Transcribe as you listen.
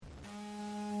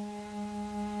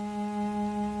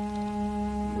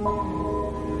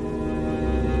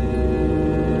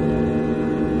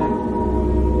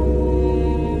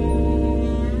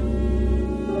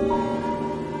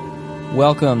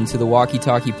Welcome to the Walkie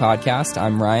Talkie Podcast.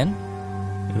 I'm Ryan.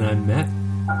 And I'm Matt.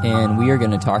 And we are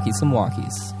going to talkie some walkies.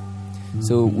 Mm-hmm.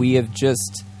 So we have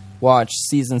just watched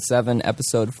Season 7,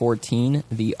 Episode 14,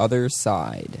 The Other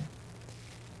Side.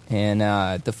 And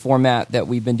the format that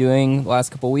we've been doing the last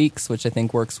couple weeks, which I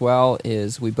think works well,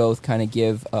 is we both kind of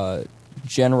give a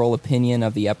general opinion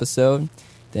of the episode.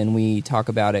 Then we talk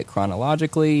about it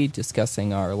chronologically,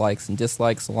 discussing our likes and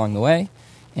dislikes along the way.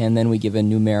 And then we give a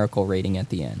numerical rating at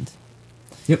the end.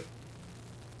 Yep.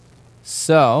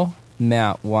 So,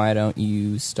 Matt, why don't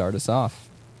you start us off?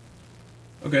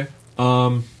 Okay.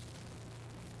 I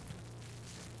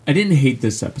didn't hate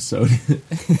this episode.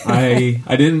 I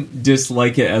didn't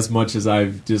dislike it as much as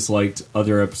I've disliked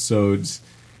other episodes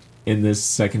in this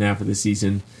second half of the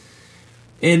season.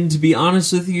 And to be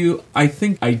honest with you, I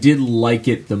think I did like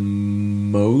it the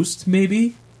most,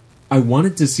 maybe. I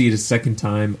wanted to see it a second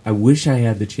time. I wish I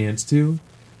had the chance to,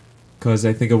 because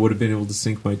I think I would have been able to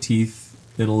sink my teeth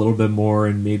in a little bit more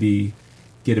and maybe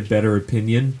get a better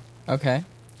opinion. Okay.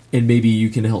 And maybe you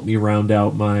can help me round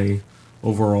out my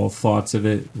overall thoughts of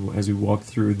it as we walk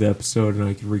through the episode and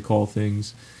I can recall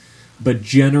things. But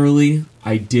generally,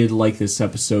 I did like this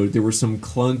episode. There were some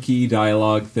clunky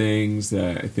dialogue things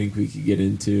that I think we could get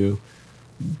into.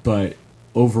 But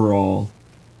overall,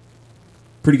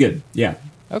 pretty good. Yeah.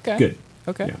 Okay. Good.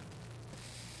 Okay. Yeah.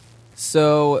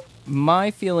 So, my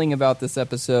feeling about this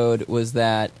episode was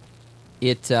that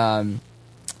it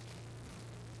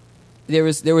there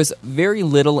was very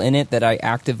little in it that I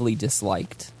actively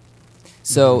disliked.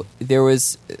 So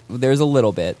there's a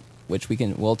little bit which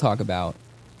we'll talk about,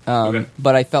 Okay.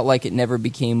 but I felt like it never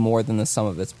became more than the sum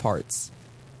of its parts.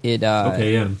 It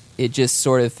just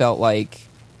sort of felt like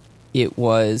it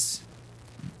was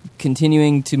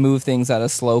continuing to move things at a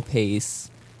slow pace,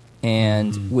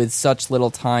 and with such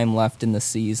little time left in the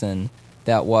season,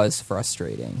 that was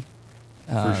frustrating.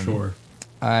 For sure.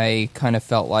 I kind of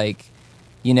felt like,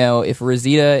 if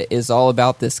Rosita is all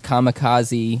about this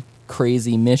kamikaze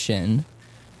crazy mission,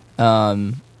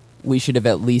 we should have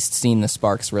at least seen the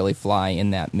sparks really fly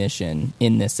in that mission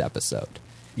in this episode.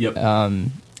 Yep.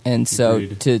 And so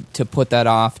Agreed. to put that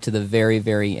off to the very,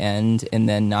 very end and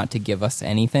then not to give us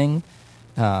anything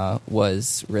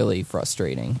was really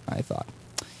frustrating, I thought.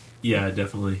 Yeah,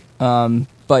 definitely.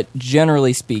 But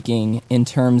generally speaking, in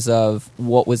terms of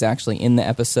what was actually in the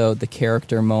episode, the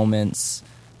character moments,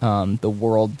 the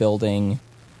world building,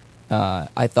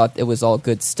 I thought it was all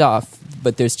good stuff,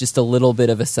 but there's just a little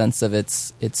bit of a sense of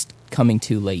it's coming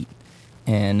too late.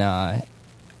 And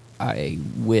I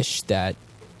wish that,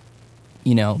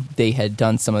 they had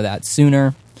done some of that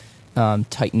sooner,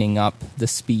 tightening up the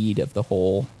speed of the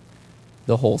whole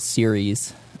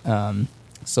series,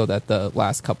 so that the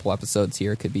last couple episodes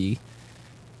here could be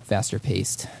faster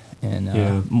paced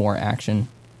and more action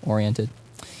oriented.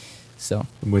 So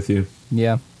I'm with you.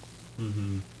 Yeah.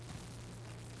 Mm-hmm.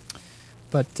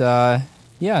 But so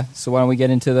why don't we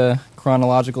get into the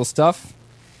chronological stuff?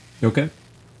 Okay.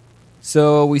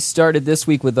 So we started this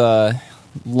week with a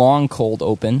long cold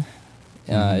open.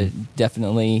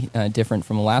 Definitely different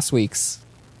from last week's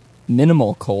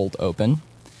minimal cold open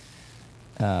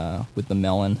with the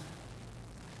melon.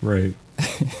 Right.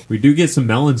 We do get some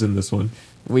melons in this one.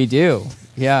 We do.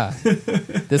 Yeah.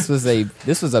 This was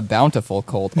a bountiful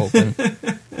cold open.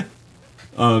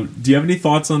 Do you have any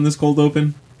thoughts on this cold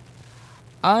open?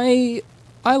 I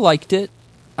liked it.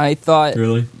 I thought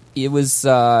Really? it was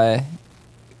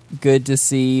good to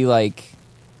see, like,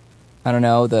 I don't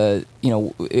know,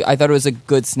 I thought it was a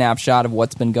good snapshot of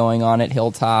what's been going on at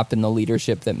Hilltop and the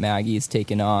leadership that Maggie's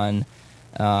taken on.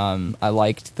 I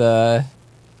liked the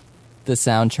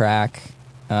soundtrack.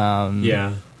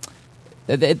 Yeah.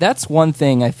 That's one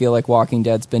thing I feel like Walking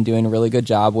Dead's been doing a really good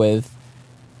job with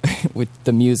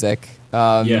the music.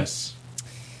 Yes.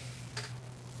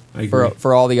 I agree.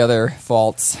 For all the other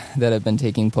faults that have been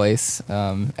taking place,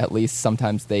 at least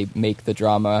sometimes they make the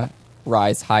drama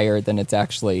rise higher than it's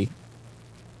actually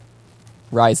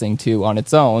rising to on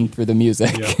its own through the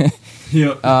music.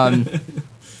 Yep.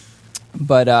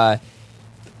 But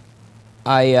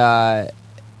I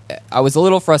was a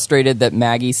little frustrated that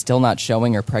Maggie's still not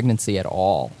showing her pregnancy at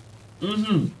all.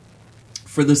 Mm-hmm.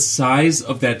 For the size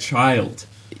of that child.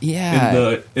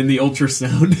 Yeah. In the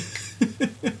ultrasound.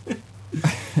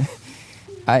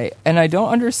 I don't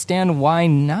understand why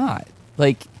not.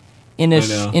 Like in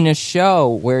a show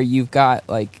where you've got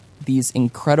like these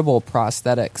incredible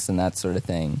prosthetics and that sort of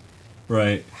thing,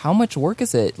 Right. how much work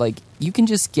is it? Like, you can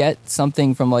just get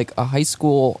something from like a high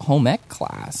school home ec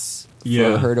class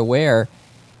Yeah. for her to wear,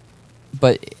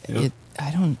 but Yep.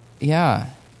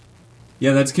 yeah.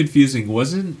 Yeah, that's confusing.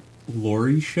 Wasn't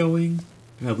Lori showing,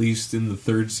 at least in the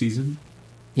 3rd season?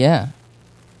 Yeah.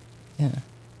 Yeah.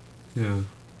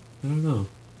 I don't know.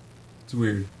 It's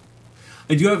weird.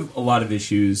 I do have a lot of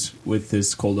issues with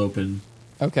this cold open.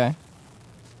 Okay.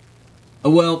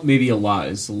 Well, maybe a lot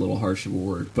is a little harsh of a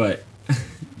word, but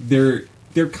they're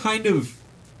kind of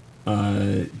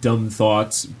dumb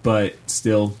thoughts, but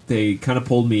still, they kind of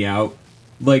pulled me out.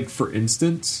 Like, for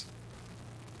instance,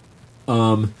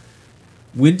 when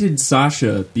did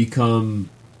Sasha become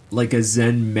like a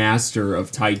Zen master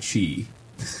of Tai Chi?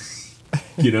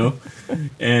 You know?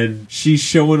 And she's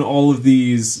showing all of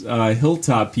these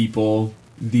Hilltop people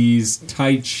these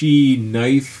Tai Chi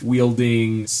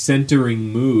knife-wielding, centering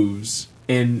moves,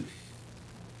 and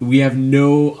we have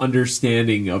no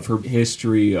understanding of her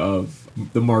history of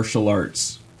the martial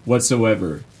arts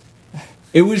whatsoever.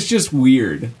 It was just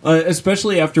weird,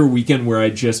 especially after a weekend where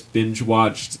I just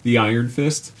binge-watched The Iron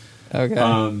Fist.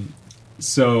 Okay.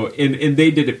 So, and they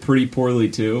did it pretty poorly,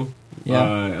 too.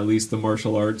 Yeah. At least the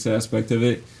martial arts aspect of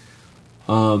it.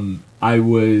 I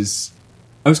was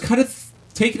kind of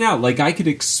taken out. Like, I could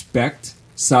expect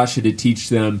Sasha to teach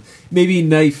them maybe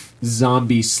knife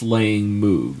zombie slaying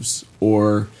moves,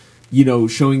 or, you know,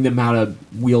 showing them how to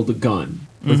wield a gun,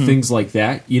 or things like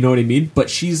that. You know what I mean? But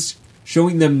she's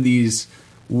showing them these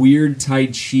weird Tai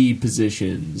Chi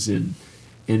positions and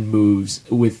moves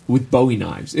with Bowie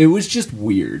knives. It was just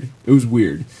weird. It was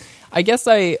weird. I guess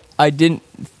I didn't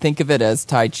think of it as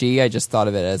Tai Chi. I just thought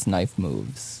of it as knife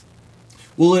moves.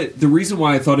 Well, the reason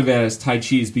why I thought of it as Tai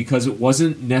Chi is because it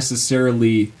wasn't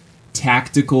necessarily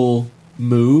tactical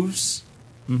moves.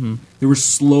 Mm-hmm. They were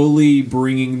slowly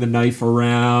bringing the knife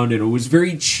around, and it was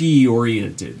very Chi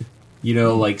oriented. You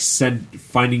know, like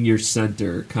finding your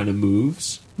center kind of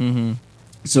moves. Mm-hmm.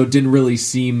 So it didn't really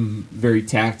seem very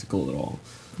tactical at all.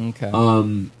 Okay.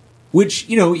 Which,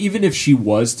 you know, even if she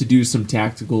was to do some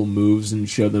tactical moves and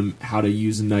show them how to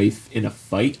use a knife in a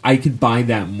fight, I could buy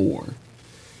that more.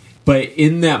 But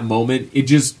in that moment,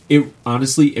 it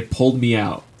honestly, it pulled me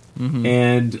out. Mm-hmm.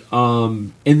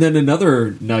 And then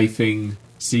another knifing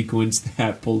sequence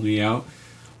that pulled me out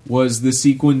was the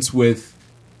sequence with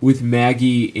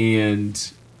Maggie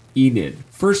and Enid.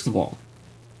 First of all,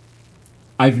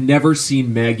 I've never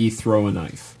seen Maggie throw a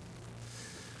knife.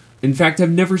 In fact, I've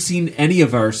never seen any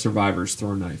of our survivors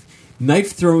throw a knife.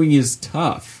 Knife throwing is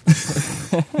tough.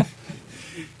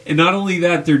 And not only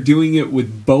that, they're doing it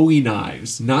with Bowie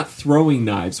knives, not throwing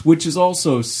knives, which is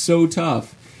also so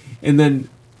tough. And then,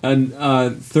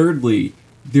 thirdly,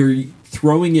 they're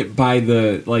throwing it by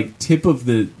the tip of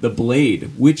the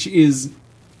blade, which is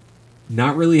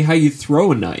not really how you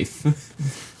throw a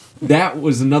knife. That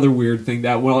was another weird thing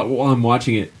that while I'm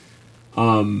watching it,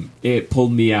 it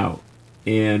pulled me out.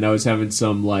 And I was having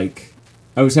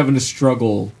a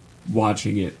struggle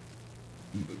watching it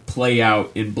play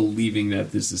out and believing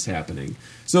that this is happening.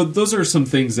 So those are some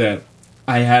things that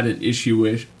I had an issue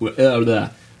with. I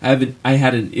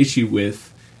had an issue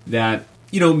with that,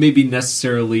 you know, maybe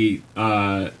necessarily,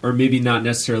 or maybe not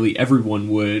necessarily everyone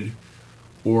would,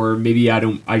 or maybe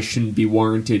I shouldn't be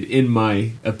warranted in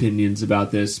my opinions about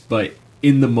this, but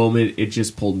in the moment it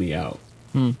just pulled me out.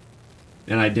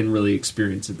 And I didn't really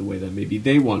experience it the way that maybe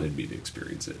they wanted me to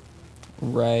experience it.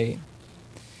 Right.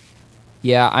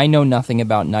 Yeah, I know nothing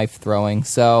about knife throwing,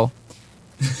 so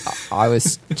I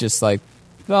was just like,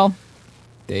 well,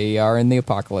 they are in the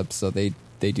apocalypse, so they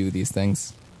do these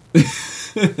things.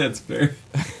 That's fair.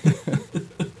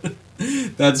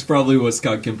 That's probably what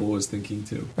Scott Gimple was thinking,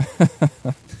 too.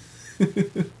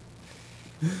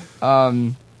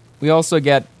 We also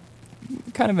get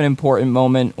kind of an important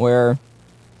moment where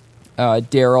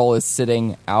Daryl is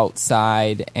sitting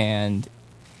outside and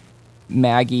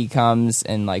Maggie comes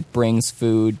and like brings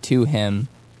food to him,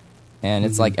 and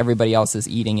it's like everybody else is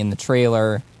eating in the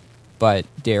trailer, but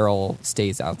Daryl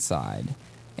stays outside,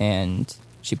 and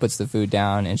she puts the food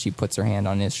down and she puts her hand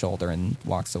on his shoulder and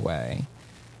walks away.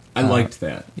 I liked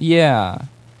that. Yeah.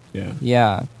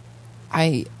 Yeah.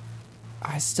 I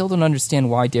still don't understand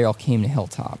why Daryl came to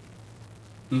Hilltop.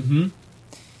 Oh,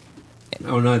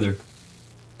 neither.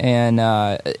 And,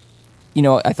 you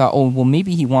know, I thought, oh, well,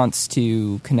 maybe he wants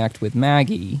to connect with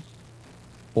Maggie,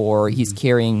 or he's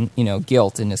carrying, you know,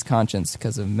 guilt in his conscience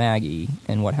because of Maggie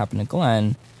and what happened to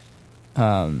Glenn.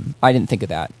 I didn't think of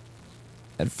that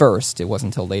at first. It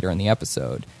wasn't until later in the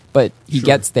episode. But he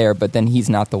gets there, but then he's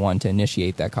not the one to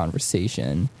initiate that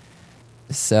conversation.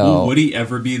 So, Ooh, would he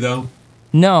ever be, though?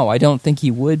 No, I don't think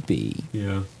he would be.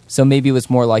 Yeah. So maybe it was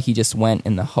more like he just went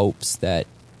in the hopes that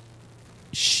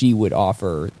she would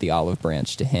offer the olive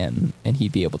branch to him and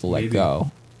he'd be able to let Maybe.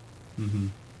 go. Mm-hmm.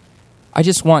 I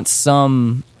just want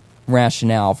some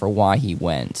rationale for why he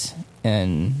went.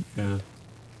 And, Yeah.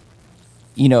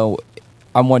 you know,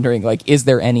 I'm wondering, like, is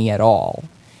there any at all?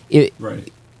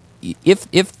 Right.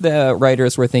 If the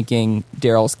writers were thinking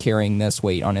Daryl's carrying this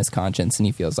weight on his conscience and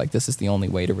he feels like this is the only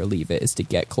way to relieve it is to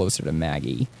get closer to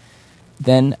Maggie,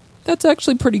 then that's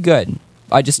actually pretty good.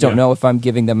 I just don't know if I'm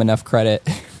giving them enough credit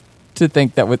to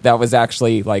think that that was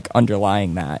actually like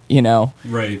underlying that, you know?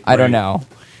 Right. I don't know.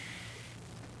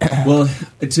 Well,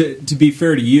 to be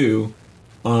fair to you,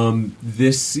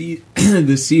 this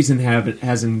season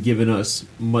hasn't given us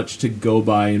much to go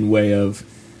by in way of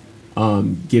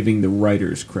giving the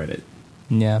writers credit.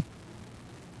 Yeah.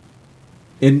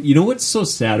 And you know what's so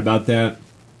sad about that?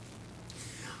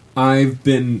 I've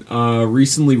been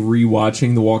recently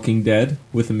rewatching The Walking Dead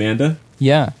with Amanda,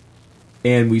 Yeah.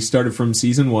 and we started from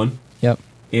season 1, Yep.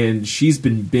 and she's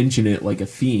been binging it like a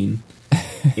fiend.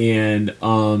 And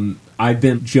I've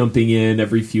been jumping in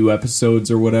every few episodes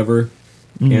or whatever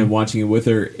and watching it with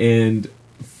her. And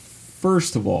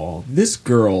first of all, this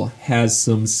girl has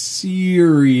some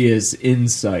serious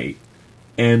insight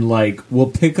and like will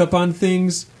pick up on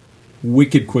things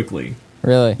wicked quickly.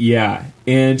 Really? Yeah,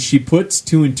 and she puts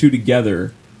 2 and 2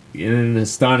 together in an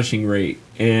astonishing rate.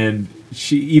 And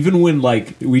she, even when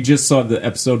like we just saw the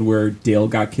episode where Dale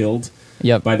got killed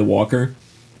Yep. by the walker,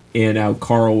 and how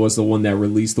Carl was the one that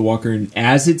released the walker, and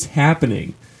as it's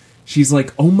happening, she's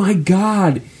like, "Oh my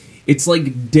god!" It's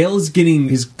like Dale is getting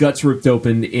his guts ripped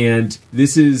open, and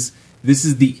this is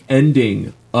the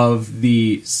ending of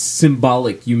the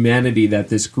symbolic humanity that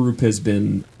this group has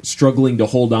been struggling to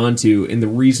hold on to, and the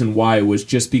reason why was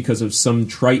just because of some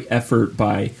trite effort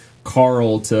by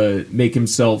Carl to make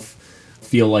himself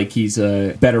feel like he's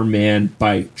a better man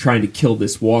by trying to kill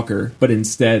this walker, but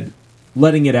instead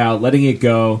letting it out, letting it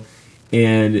go,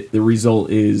 and the result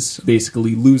is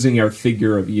basically losing our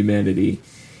figure of humanity.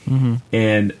 Mm-hmm.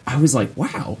 And I was like,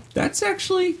 wow, that's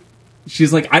actually...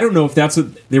 She's like, I don't know if that's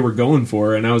what they were going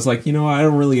for. And I was like, I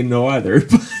don't really know either.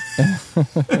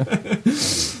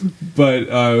 But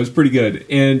it was pretty good.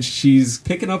 And she's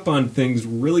picking up on things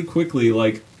really quickly.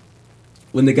 Like,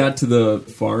 when they got to the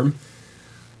farm,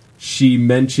 she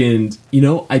mentioned,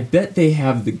 I bet they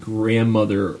have the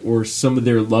grandmother or some of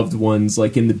their loved ones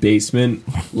like in the basement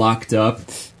locked up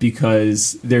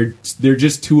because they're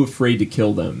just too afraid to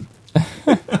kill them.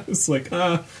 I was like,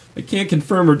 I can't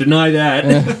confirm or deny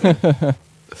that.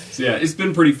 So yeah, it's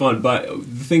been pretty fun. But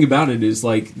the thing about it is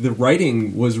like the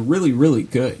writing was really, really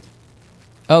good.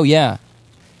 Oh, yeah.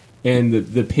 And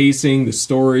the pacing, the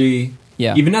story,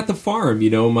 Yeah. even at the farm,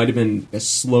 it might have been a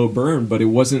slow burn, but it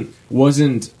wasn't.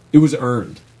 It was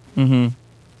earned. Mm-hmm.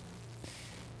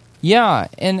 Yeah,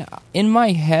 and in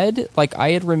my head, like,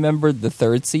 I had remembered the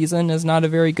third season as not a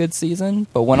very good season,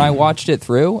 but when I watched it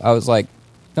through, I was like,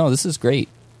 no, this is great.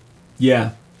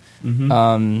 Yeah.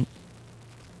 Mm-hmm.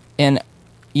 And,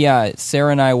 yeah,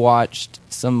 Sarah and I watched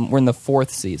we're in the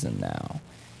fourth season now.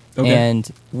 Okay. And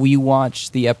we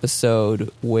watched the episode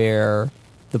where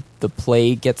the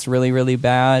plague gets really, really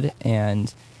bad,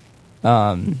 and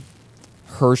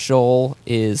Herschel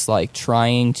is like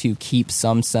trying to keep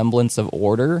some semblance of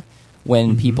order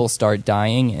when people start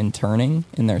dying and turning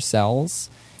in their cells.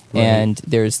 Right. And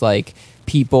there's like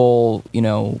people,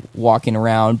 walking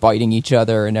around biting each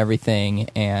other and everything,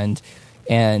 and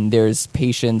there's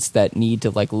patients that need to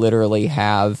like literally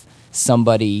have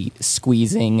somebody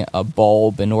squeezing a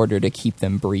bulb in order to keep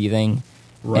them breathing.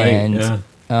 Right. And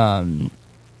yeah.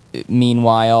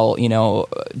 Meanwhile,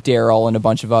 Daryl and a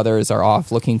bunch of others are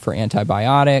off looking for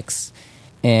antibiotics,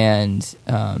 and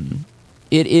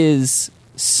it is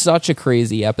such a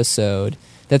crazy episode.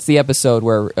 That's the episode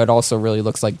where it also really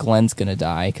looks like Glenn's going to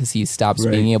die because he stops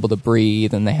Right. being able to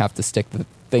breathe, and they have to stick the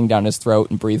thing down his throat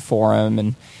and breathe for him.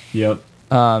 And Yep.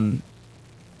 and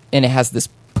it has this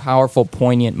powerful,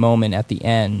 poignant moment at the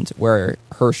end where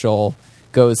Herschel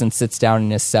goes and sits down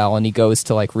in his cell, and he goes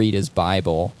to like read his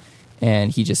Bible,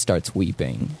 and he just starts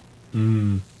weeping.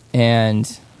 And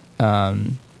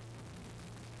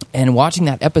watching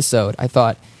that episode, I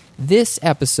thought, this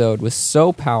episode was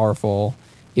so powerful.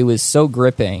 It was so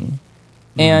gripping.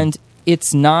 And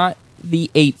it's not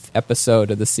the 8th episode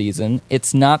of the season.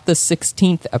 It's not the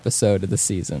 16th episode of the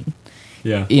season.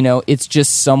 Yeah. It's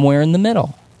just somewhere in the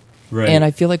middle. Right. And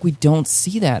I feel like we don't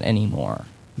see that anymore.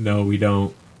 No, we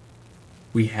don't.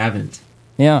 We haven't.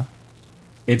 Yeah.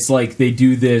 It's like they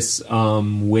do this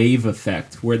wave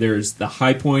effect where there's the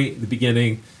high point at the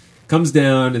beginning, comes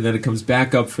down, and then it comes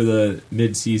back up for the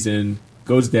mid-season,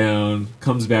 goes down,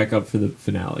 comes back up for the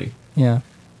finale. Yeah.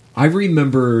 I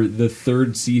remember the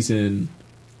third season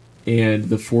and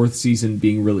the fourth season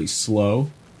being really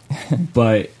slow,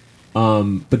 but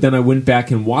then I went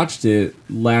back and watched it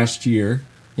last year,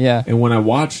 Yeah. and when I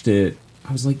watched it,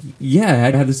 I was like, yeah,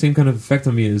 it had the same kind of effect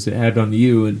on me as it had on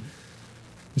you, and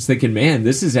I was thinking, man,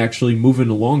 this is actually moving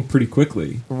along pretty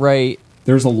quickly. Right.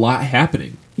 There's a lot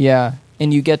happening. Yeah.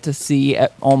 And you get to see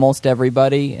almost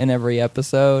everybody in every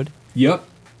episode. Yep.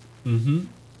 Mm-hmm.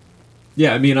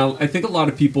 Yeah, I mean, I think a lot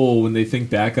of people, when they think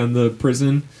back on the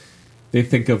prison, they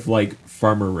think of, like,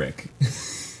 Farmer Rick.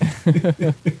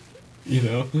 You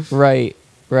know? Right.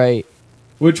 Right.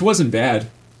 Which wasn't bad.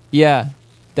 Yeah.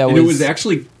 And it was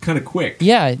actually kind of quick.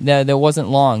 Yeah, that wasn't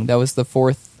long. That was the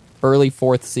early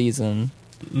fourth season.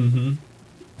 Mm-hmm.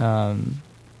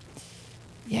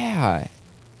 Yeah,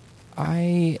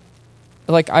 I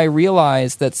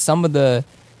realized that some of the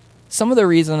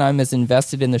reason I'm as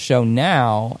invested in the show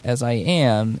now as I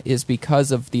am is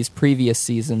because of these previous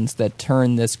seasons that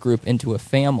turn this group into a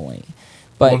family.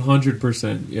 But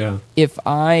 100%, yeah. if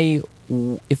I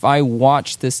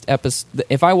watched this episode,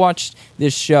 if I watched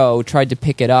this show, tried to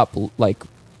pick it up, like,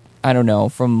 I don't know,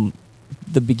 from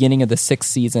the beginning of the sixth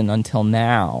season until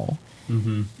now,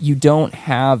 you don't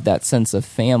have that sense of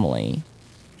family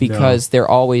because they're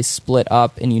always split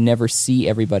up and you never see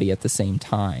everybody at the same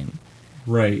time.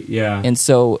 Right, yeah. And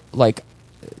so, like,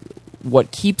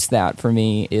 what keeps that for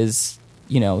me is,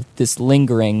 you know, this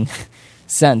lingering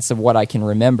sense of what I can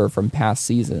remember from past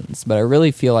seasons. But I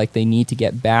really feel like they need to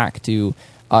get back to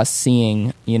us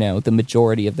seeing, you know, the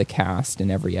majority of the cast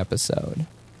in every episode.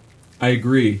 I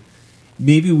agree.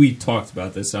 Maybe we talked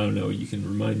about this. I don't know. You can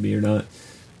remind me or not.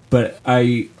 But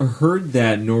I heard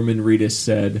that Norman Reedus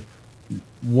said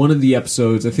one of the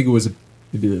episodes, I think it was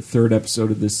maybe the third episode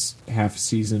of this half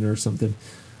season or something,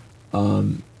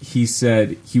 he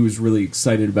said he was really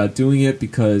excited about doing it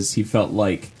because he felt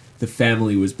like the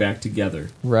family was back together.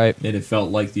 Right. And it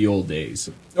felt like the old days.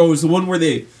 Oh, it was the one where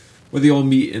they all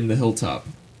meet in the hilltop.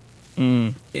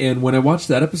 Mm. And when I watched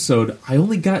that episode,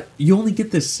 you only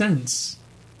get this sense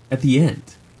at the end.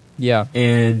 Yeah.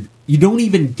 And you don't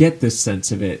even get this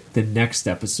sense of it the next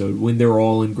episode when they're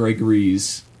all in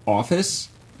Gregory's office.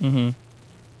 Mm-hmm.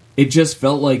 It just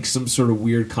felt like some sort of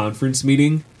weird conference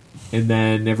meeting, and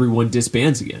then everyone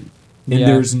disbands again. And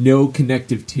there's no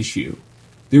connective tissue.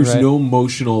 There's no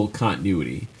emotional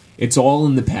continuity. It's all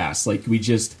in the past. Like, we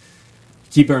just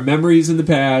keep our memories in the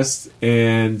past,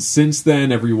 and since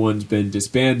then, everyone's been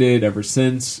disbanded ever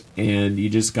since, and you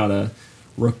just gotta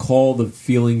recall the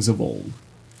feelings of old.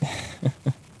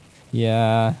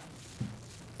 Yeah.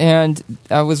 And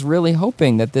I was really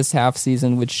hoping that this half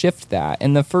season would shift that.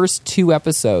 And the first two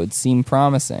episodes seemed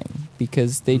promising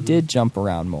because they did jump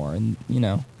around more, and, you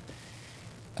know.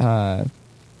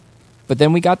 But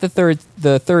then we got the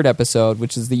third episode,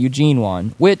 which is the Eugene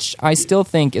one, which I still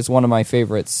think is one of my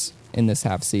favorites in this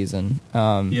half season.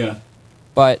 Yeah.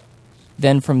 But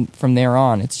then from there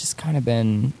on, it's just kind of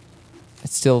been. It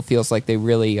still feels like they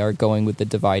really are going with the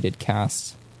divided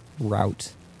cast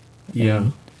route.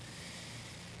 Yeah.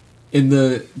 And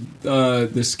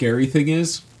the scary thing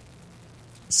is,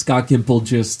 Scott Gimple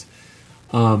just,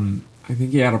 I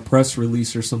think he had a press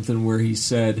release or something where he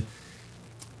said,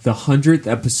 the 100th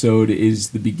episode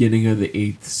is the beginning of the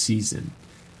 8th season.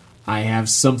 I have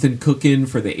something cooking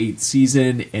for the 8th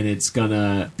season, and it's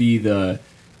gonna be the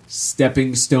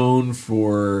stepping stone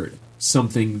for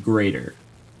something greater.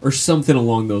 Or something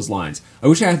along those lines. I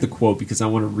wish I had the quote because I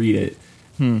want to read it.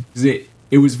 'Cause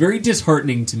it was very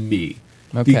disheartening to me.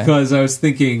 Okay. Because I was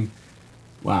thinking,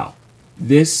 wow,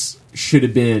 this should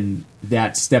have been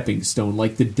that stepping stone.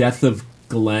 Like the death of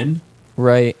Glenn.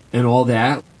 Right. And all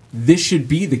that. This should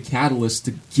be the catalyst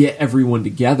to get everyone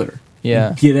together. Yeah.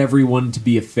 And get everyone to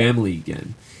be a family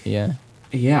again. Yeah.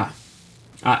 Yeah.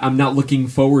 I'm not looking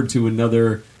forward to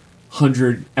another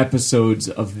 100 episodes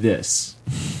of this.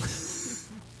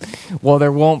 Well,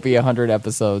 there won't be 100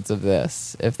 episodes of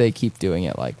this if they keep doing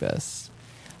it like this.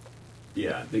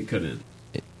 Yeah, they couldn't.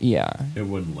 Yeah. It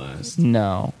wouldn't last.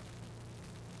 No.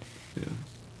 Yeah.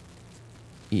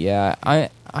 Yeah, I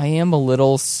am a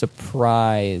little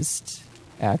surprised,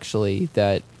 actually,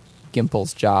 that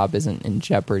Gimple's job isn't in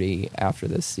jeopardy after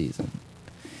this season.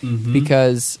 Mm-hmm.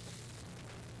 Because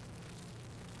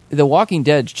The Walking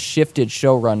Dead shifted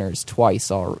showrunners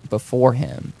twice before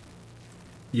him.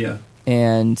 Yeah.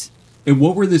 And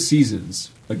what were the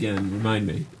seasons? Again, remind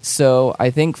me. so I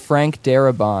think Frank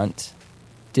Darabont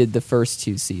did the first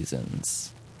two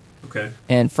seasons. Okay.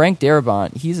 And Frank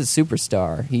Darabont, he's a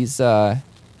superstar. He's the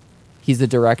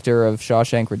director of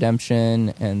Shawshank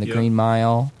Redemption and The Yep. Green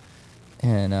Mile.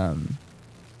 And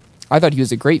I thought he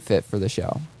was a great fit for the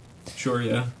show. Sure,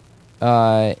 yeah.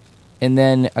 And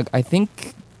then I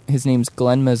think his name's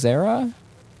Glenn Mazzara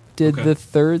did the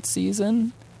 3rd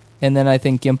season. And then I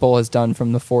think Gimple has done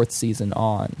from the 4th season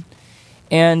on.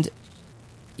 And,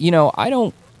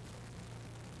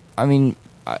 I'm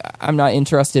not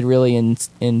interested really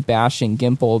in bashing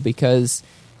Gimple because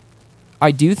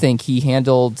I do think he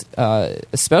handled,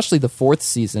 especially the 4th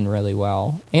season really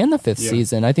well, and the 5th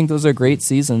season. I think those are great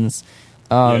seasons.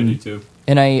 I do too.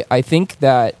 And I think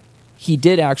that he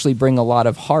did actually bring a lot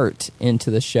of heart into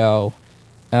the show,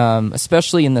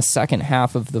 especially in the second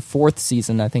half of the 4th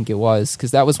season, I think it was,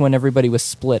 because that was when everybody was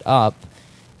split up,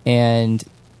 and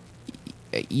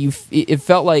it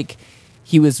felt like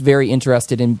he was very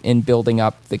interested in building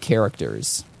up the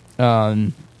characters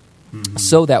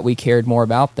so that we cared more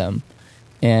about them.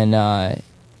 And I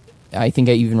think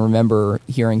I even remember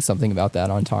hearing something about that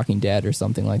on Talking Dead or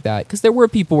something like that, because there were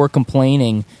people who were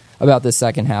complaining about the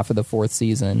second half of the 4th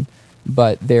season,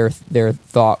 but their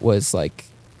thought was like,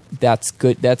 that's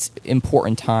good. That's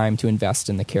important time to invest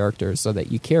in the characters so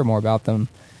that you care more about them.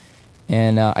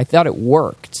 And I thought it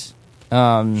worked.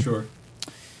 Sure.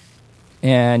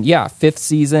 And yeah, 5th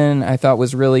season I thought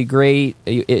was really great.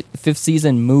 5th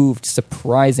season moved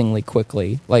surprisingly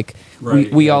quickly. Like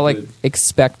we all like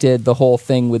expected the whole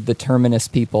thing with the Terminus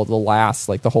people to last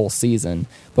like the whole season,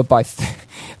 but by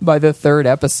the 3rd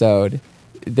episode,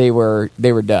 they were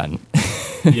done.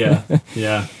 Yeah.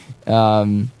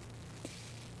 Then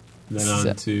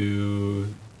on to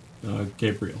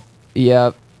Gabriel.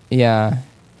 Yep. Yeah.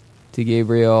 To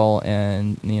Gabriel,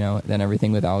 and then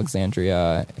everything with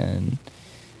Alexandria, and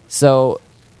so,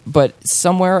 but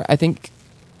somewhere I think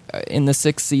in the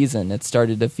 6th season it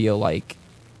started to feel like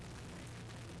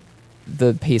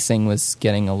the pacing was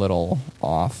getting a little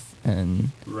off,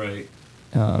 and right.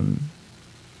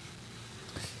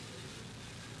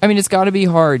 It's got to be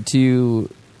hard to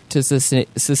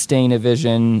sustain a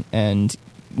vision and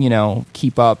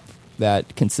keep up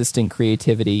that consistent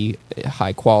creativity,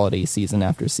 high quality season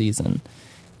after season.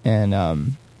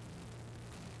 And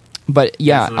but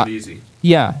yeah, it's not easy.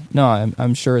 Yeah, no,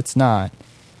 I'm sure it's not.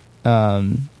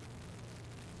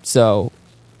 So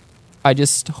I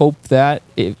just hope that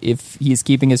if he's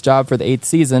keeping his job for the 8th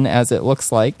season, as it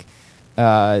looks like,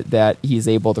 that he's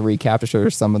able to recapture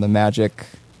some of the magic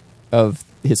of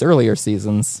his earlier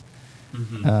seasons.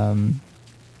 Mm-hmm.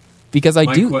 Because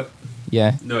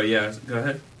yeah. No, yeah. Go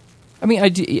ahead.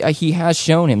 He has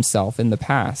shown himself in the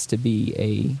past to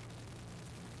be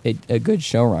a good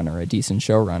showrunner, a decent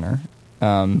showrunner.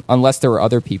 Unless there were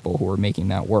other people who were making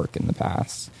that work in the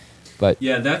past. But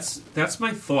yeah, that's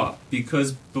my thought,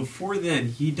 because before then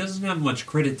he doesn't have much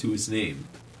credit to his name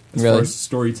as far as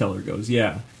storyteller goes.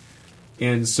 Yeah,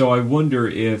 and so I wonder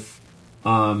if,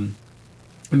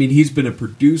 he's been a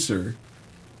producer,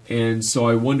 and so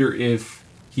I wonder if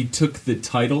he took the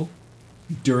title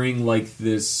during like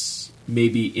this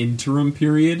maybe interim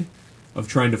period of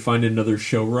trying to find another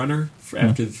showrunner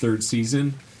after the 3rd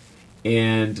season,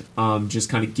 and just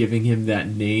kind of giving him that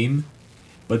name,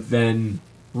 but then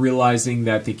realizing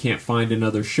that they can't find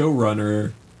another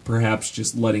showrunner, perhaps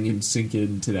just letting him sink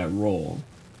into that role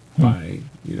by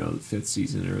the 5th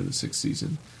season or the 6th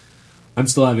season. I'm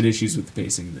still having issues with the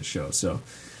pacing in the show, so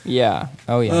yeah.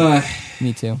 Oh yeah.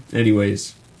 Me too.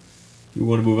 Anyways, you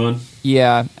want to move on?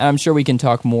 Yeah, I'm sure we can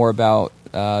talk more about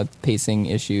pacing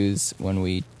issues when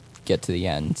we get to the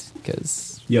end,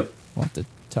 because we'll have to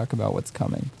talk about what's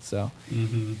coming. So,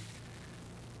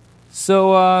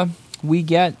 we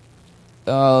get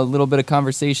a little bit of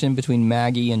conversation between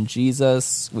Maggie and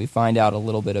Jesus. We find out a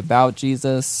little bit about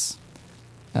Jesus.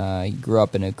 He grew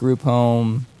up in a group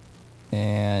home,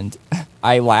 and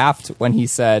I laughed when he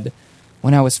said,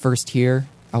 "When I was first here,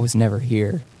 I was never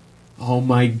here." Oh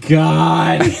my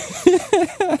God.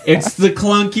 It's the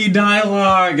clunky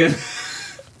dialogue.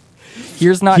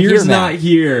 Here's not Here's here, not Matt.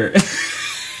 here.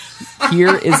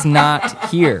 Here is not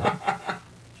here.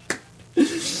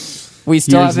 We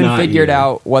still Here's haven't figured here.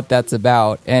 out what that's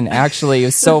about. And actually, it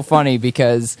was so funny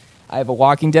because I have a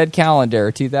Walking Dead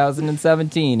calendar,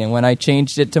 2017, and when I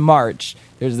changed it to March,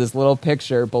 there's this little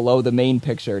picture below the main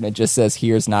picture, and it just says,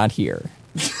 "Here's not here."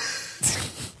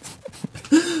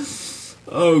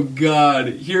 Oh God,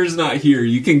 here's not here.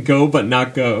 You can go but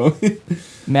not go.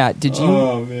 Matt, did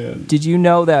you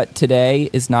know that today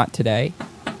is not today?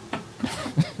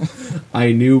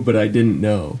 I knew, but I didn't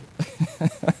know.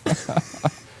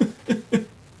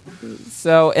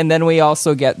 So, and then we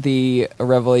also get the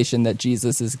revelation that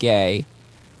Jesus is gay,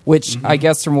 which I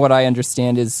guess from what I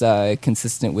understand is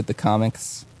consistent with the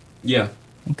comics. Yeah.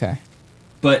 Okay.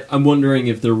 But I'm wondering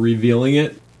if they're revealing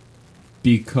it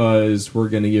because we're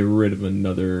going to get rid of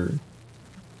another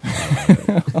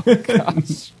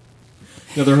Gosh.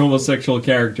 another homosexual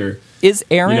character. Is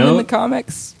Aaron You know- in the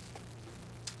comics?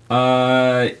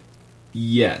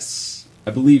 Yes.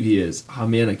 I believe he is. Oh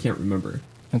man, I can't remember.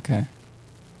 Okay.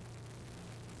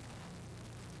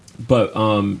 But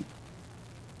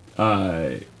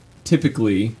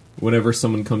typically whenever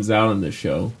someone comes out on this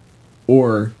show,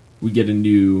 or we get a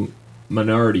new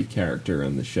minority character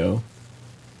on the show,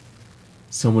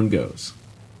 someone goes.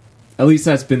 At least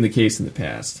that's been the case in the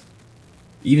past.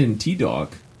 Even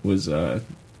T-Dog was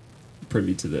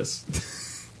privy to this.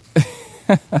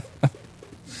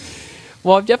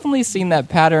 Well, I've definitely seen that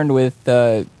pattern with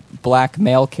black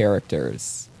male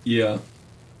characters. Yeah.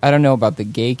 I don't know about the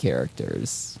gay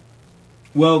characters.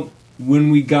 Well,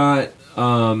 when we got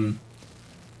well,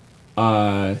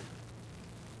 I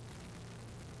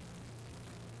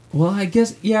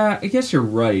guess you're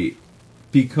right,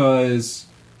 because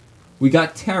we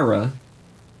got Tara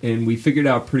and we figured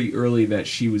out pretty early that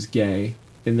she was gay,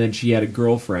 and then she had a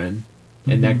girlfriend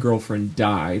and that girlfriend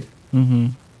died.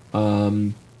 Mm-hmm.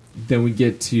 Then we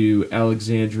get to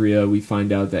Alexandria, we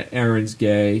find out that Aaron's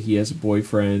gay, he has a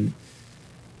boyfriend,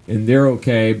 and they're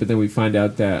okay, but then we find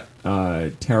out that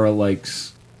Tara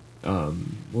likes, what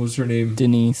was her name?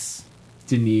 Denise.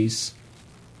 Denise.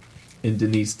 And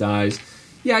Denise dies.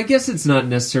 Yeah, I guess it's not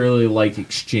necessarily like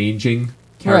exchanging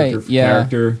character Right, for yeah.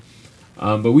 character,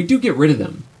 but we do get rid of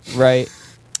them. Right.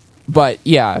 But,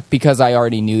 yeah, because I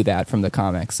already knew that from the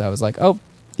comics. I was like, oh,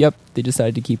 yep, they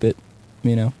decided to keep it,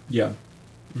 you know. Yeah.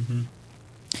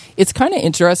 It's kind of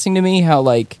interesting to me how,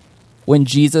 like, when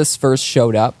Jesus first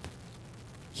showed up,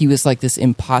 he was like this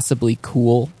impossibly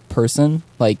cool person,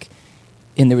 like,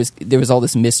 and there was all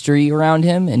this mystery around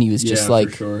him, and he was just yeah, like,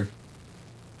 for sure.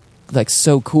 like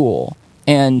so cool.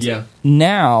 And Yeah.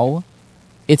 now,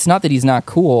 it's not that he's not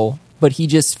cool, but he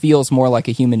just feels more like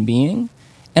a human being,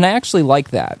 and I actually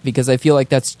like that because I feel like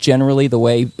that's generally the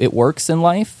way it works in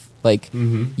life. Like,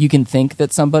 you can think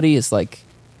that somebody is like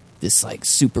this like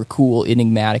super cool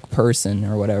enigmatic person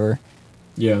or whatever.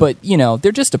 Yeah. But, you know,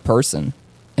 they're just a person.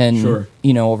 And, Sure.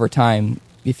 you know, over time,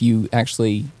 if you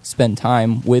actually spend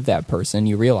time with that person,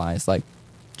 you realize, like,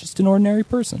 just an ordinary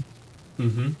person.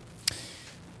 Mm-hmm.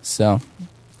 So,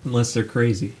 Unless they're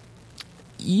crazy.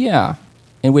 yeah.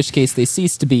 In which case, they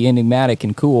cease to be enigmatic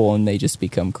and cool, and they just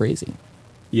become crazy.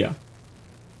 Yeah.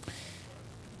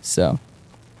 So,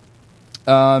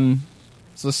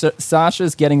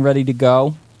 Sasha's getting ready to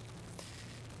go.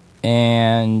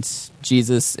 And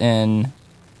Jesus and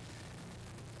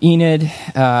Enid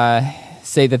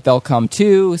say that they'll come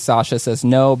too. Sasha says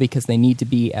no because they need to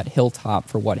be at Hilltop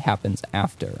for what happens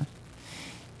after.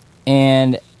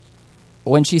 And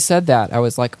when she said that, I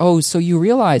was like, oh, so you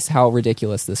realize how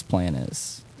ridiculous this plan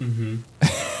is. Mm-hmm.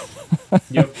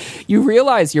 Yep. You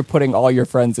realize you're putting all your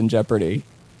friends in jeopardy.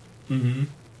 Mm-hmm.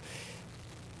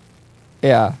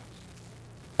 Yeah.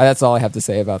 That's all I have to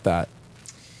say about that.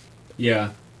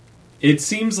 Yeah. It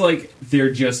seems like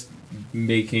they're just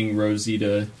making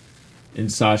Rosita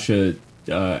and Sasha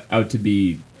out to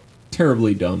be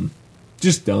terribly dumb.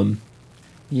 Just dumb.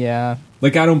 Yeah.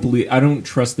 Like, I don't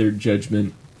trust their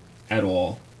judgment at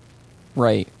all.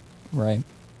 Right. Right.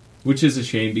 Which is a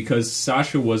shame, because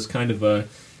Sasha was kind of a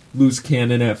loose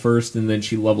cannon at first, and then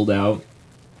she leveled out.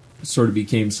 Sort of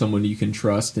became someone you can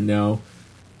trust, and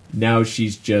now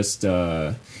she's just,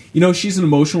 she's an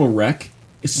emotional wreck.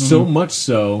 So much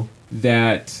so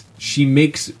that she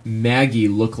makes Maggie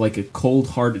look like a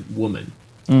cold-hearted woman.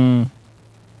 Mm.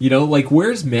 You know, like,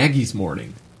 where's Maggie's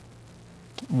mourning?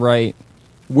 Right.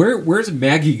 Where's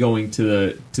Maggie going to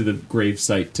the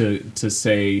gravesite to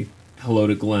say hello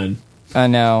to Glenn? I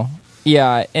know.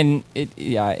 Yeah, and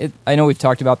I know we've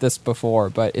talked about this before,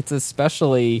 but it's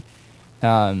especially,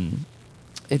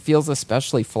 it feels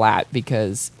especially flat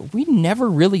because we never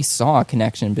really saw a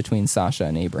connection between Sasha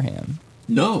and Abraham.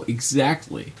 No,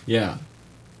 exactly. Yeah.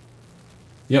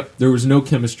 Yep, there was no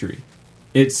chemistry.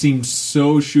 It seemed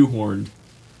so shoehorned.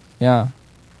 Yeah.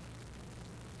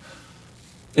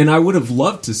 And I would have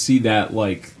loved to see that,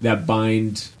 like, that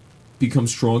bind become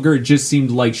stronger. It just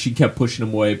seemed like she kept pushing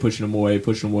him away,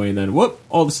 and then, whoop,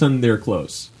 all of a sudden they're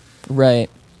close. Right.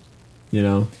 You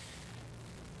know?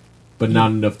 But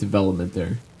not enough development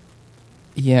there.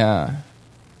 Yeah.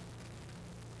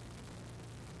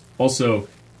 Also,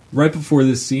 right before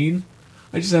this scene,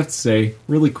 I just have to say,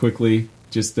 really quickly,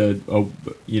 just a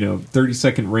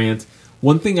 30-second rant.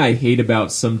 One thing I hate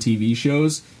about some TV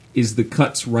shows is the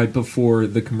cuts right before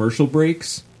the commercial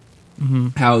breaks. Mm-hmm.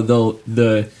 How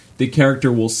the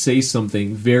character will say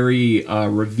something very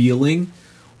revealing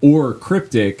or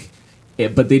cryptic,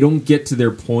 but they don't get to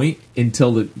their point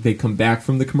until they come back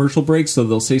from the commercial break. So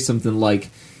they'll say something like,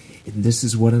 "And this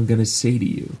is what I'm going to say to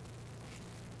you."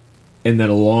 And then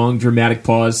a long dramatic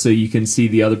pause so you can see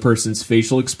the other person's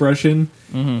facial expression,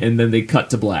 and then they cut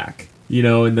to black,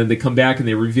 and then they come back and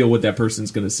they reveal what that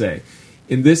person's going to say.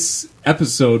 In this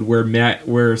episode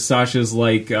where Sasha's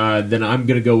like, "Then I'm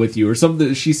going to go with you," or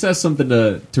something, she says something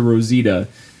to Rosita,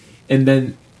 and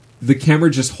then the camera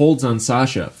just holds on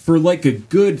Sasha for like a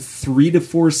good 3 to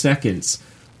 4 seconds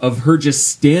of her just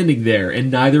standing there and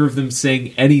neither of them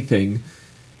saying anything,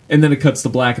 and then it cuts to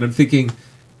black, and I'm thinking,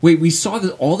 wait, we saw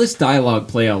all this dialogue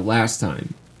play out last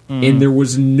time, and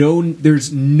there's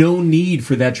no need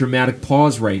for that dramatic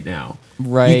pause right now.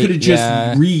 Right? You could have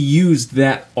just reused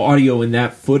that audio and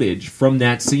that footage from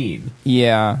that scene.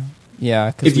 Yeah.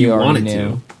 If you wanted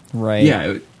to, right?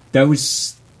 Yeah, that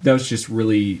was just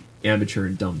really amateur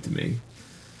and dumb to me.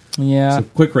 Yeah. So,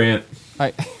 quick rant.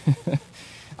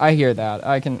 I hear that.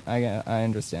 I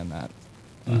understand that.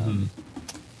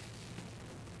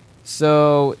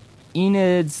 So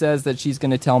Enid says that she's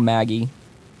going to tell Maggie,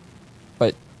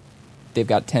 but they've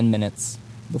got 10 minutes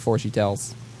before she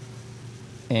tells.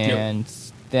 And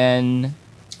then...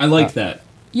 I like that.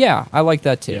 Yeah, I like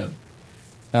that too.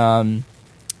 Yeah.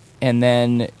 And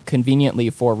then, conveniently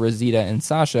for Rosita and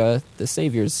Sasha, the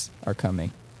Saviors are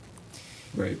coming.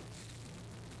 Right.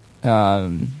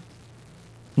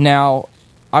 Now,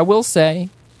 I will say,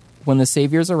 when the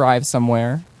Saviors arrive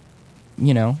somewhere,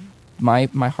 my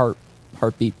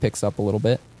heartbeat picks up a little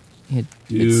bit.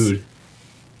 Dude.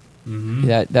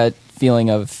 That feeling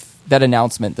of that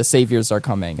announcement, the Saviors are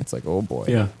coming. It's like, oh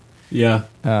boy. Yeah.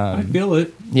 I feel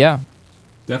it. Yeah.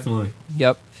 Definitely.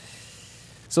 Yep.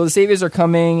 So the Saviors are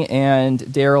coming, and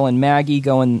Daryl and Maggie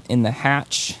go in the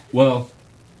hatch. Well,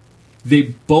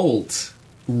 they bolt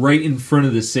right in front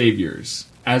of the Saviors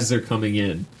as they're coming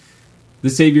in. The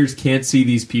Saviors can't see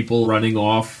these people running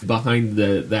off behind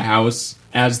the house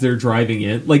as they're driving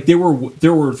in. Like, there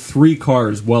were 3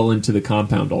 cars well into the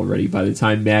compound already by the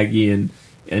time Maggie and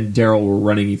Daryl were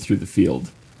running through the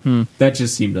field. That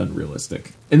just seemed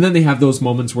unrealistic. And then they have those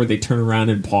moments where they turn around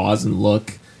and pause and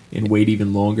look and wait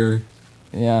even longer.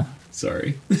 Yeah.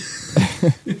 Sorry.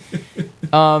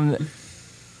 Now,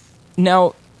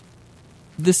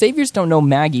 the Saviors don't know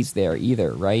Maggie's there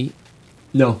either, right?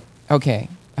 No. Okay.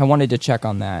 I wanted to check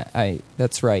on that.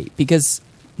 That's right. Because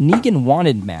Negan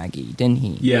wanted Maggie, didn't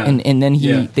he? Yeah. And then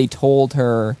they told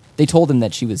him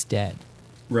that she was dead.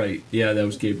 Right. Yeah, that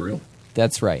was Gabriel.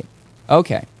 That's right.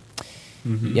 Okay.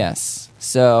 Yes.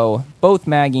 So both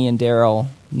Maggie and Daryl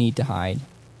need to hide,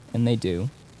 and they do.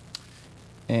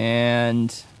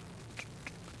 And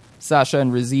Sasha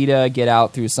and Rosita get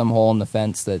out through some hole in the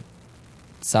fence that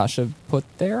Sasha put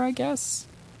there, I guess.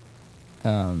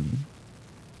 And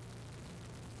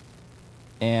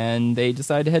they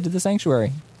decide to head to the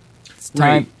sanctuary. It's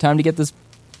time to get this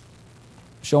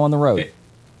show on the road.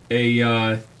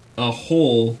 A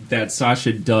hole that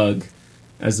Sasha dug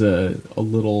as a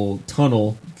little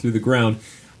tunnel through the ground.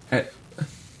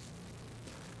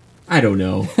 I don't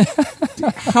know.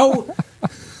 How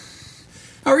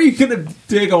are you going to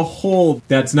dig a hole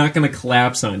that's not going to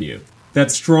collapse on you?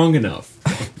 That's strong enough.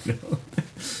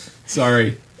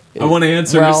 Sorry. I want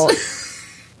answers. Well,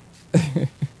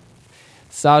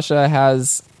 Sasha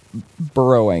has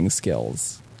burrowing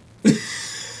skills.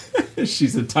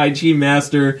 She's a Tai Chi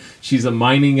master. She's a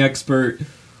mining expert.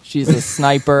 She's a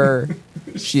sniper.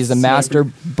 She's a master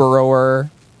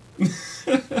burrower.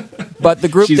 But the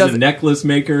group She's doesn't. a necklace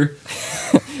maker.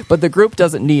 But the group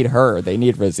doesn't need her. They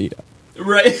need Rosita.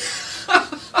 Right.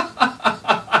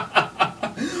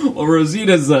 Well,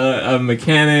 Rosita's a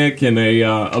mechanic and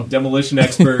a demolition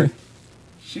expert.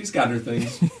 She's got her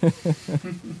things.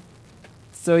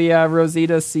 So yeah,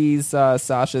 Rosita sees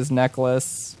Sasha's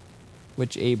necklace,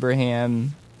 which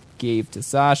Abraham gave to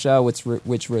Sasha,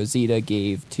 which Rosita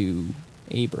gave to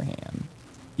Abraham.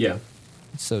 Yeah.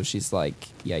 So she's like,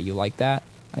 yeah, you like that?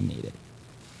 I made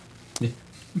it.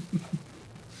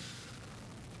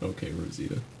 Okay,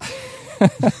 Rosita.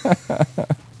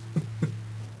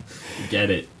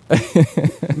 Get it.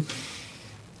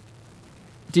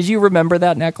 Did you remember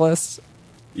that necklace?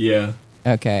 Yeah.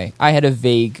 Okay. I had a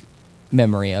vague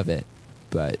memory of it,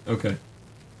 but... Okay.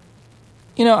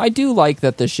 I do like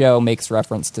that the show makes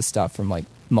reference to stuff from, like,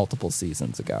 multiple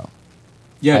seasons ago.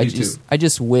 Yeah, I do too. I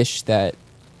just wish that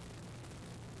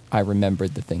I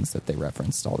remembered the things that they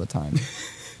referenced all the time.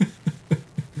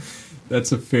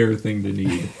 That's a fair thing to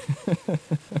need.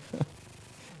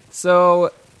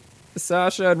 So,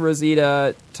 Sasha and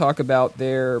Rosita talk about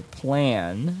their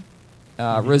plan.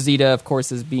 Rosita, of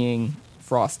course, is being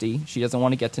frosty. She doesn't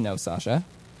want to get to know Sasha.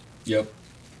 Yep.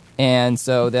 And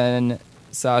so then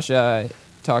Sasha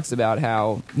talks about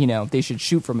how, they should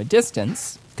shoot from a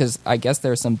distance, because I guess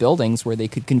there are some buildings where they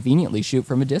could conveniently shoot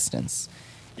from a distance.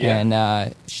 Yeah.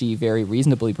 And she very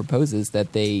reasonably proposes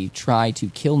that they try to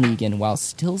kill Negan while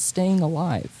still staying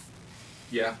alive.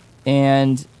 Yeah.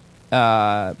 And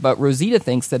but Rosita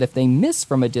thinks that if they miss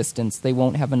from a distance, they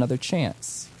won't have another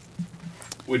chance.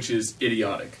 Which is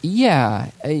idiotic.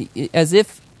 Yeah, as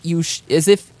if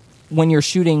when you're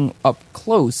shooting up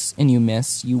close and you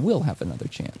miss, you will have another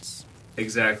chance.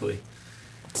 Exactly.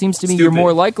 It seems to me Stupid. you're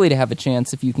more likely to have a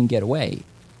chance if you can get away.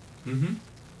 Mm-hmm.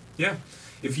 Yeah.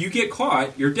 If you get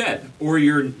caught, you're dead. Or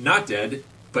you're not dead,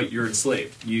 but you're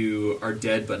enslaved. You are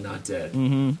dead, but not dead.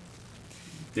 Mm-hmm.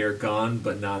 They're gone,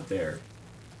 but not there.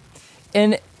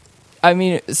 And, I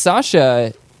mean,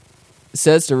 Sasha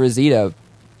says to Rosita,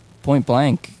 point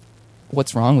blank,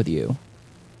 what's wrong with you?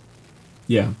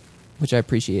 Yeah. Which I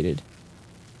appreciated.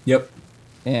 Yep.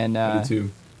 And Me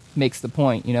too. makes the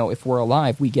point, if we're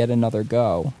alive, we get another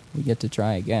go. We get to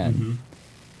try again. Mm-hmm.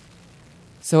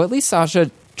 So at least Sasha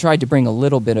tried to bring a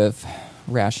little bit of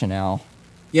rationale.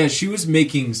 Yeah, she was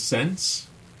making sense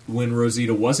when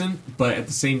Rosita wasn't, but at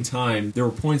the same time, there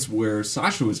were points where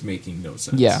Sasha was making no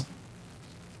sense. Yeah.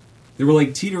 They were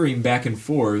like teetering back and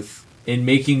forth and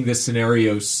making this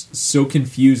scenario so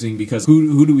confusing because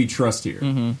who do we trust here?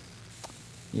 Mm-hmm.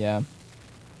 Yeah.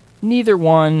 Neither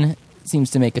one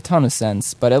seems to make a ton of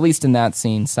sense, but at least in that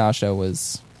scene, Sasha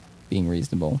was being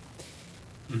reasonable.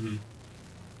 Mm-hmm.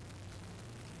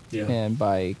 Yeah. And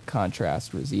by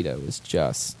contrast, Rosita was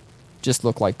just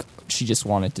looked like she just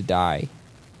wanted to die.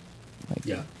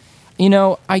 Yeah.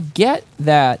 I get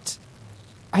that.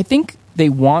 I think they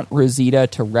want Rosita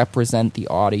to represent the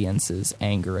audience's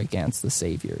anger against the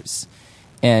saviors.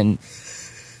 And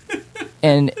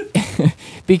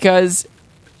because,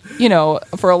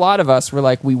 for a lot of us, we're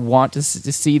like, we want to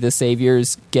see the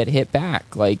saviors get hit back.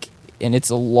 And it's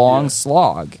a long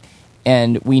slog.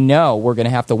 And we know we're going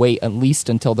to have to wait at least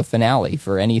until the finale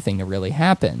for anything to really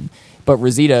happen. But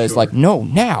Rosita is like, no,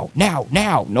 now,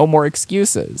 no more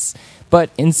excuses. But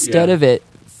instead of it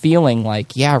feeling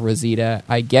like, yeah, Rosita,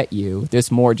 I get you, there's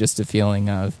more just a feeling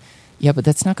of, yeah, but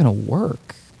that's not going to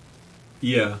work.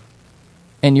 Yeah.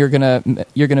 And you're gonna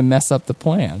mess up the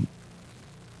plan.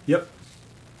 Yep.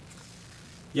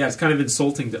 Yeah, it's kind of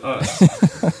insulting to us.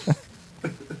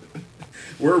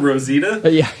 We're Rosita?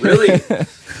 Yeah. Really?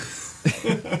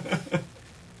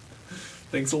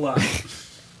 Thanks a lot.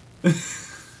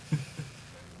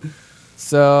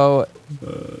 So,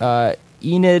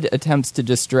 Enid attempts to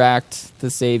distract the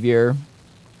savior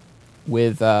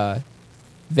with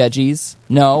veggies.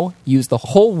 No, use the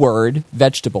whole word,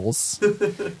 vegetables.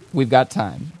 We've got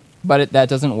time. But that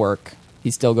doesn't work.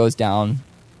 He still goes down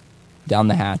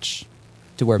the hatch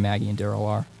to where Maggie and Daryl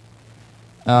are.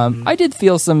 I did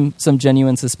feel some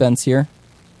genuine suspense here.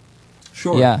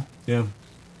 Sure. Yeah. Yeah.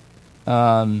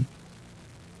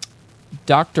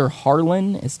 Dr.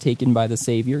 Harlan is taken by the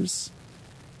saviors,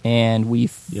 and we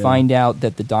find out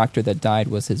that the doctor that died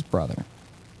was his brother.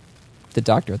 The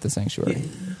doctor at the sanctuary.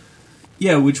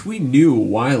 Yeah, which we knew a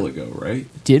while ago, right?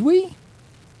 Did we?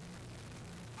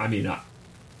 I mean, I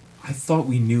thought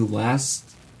we knew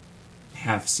last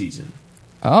half season.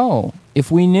 Oh, if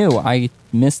we knew, I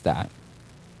missed that.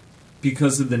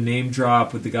 Because of the name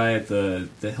drop with the guy at the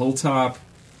hilltop,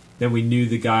 then we knew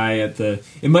the guy at the...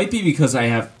 It might be because I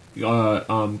have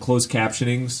closed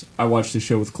captionings. I watched the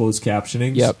show with closed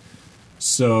captionings. Yep.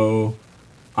 So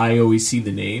I always see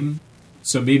the name.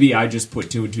 So maybe I just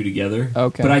put two and two together.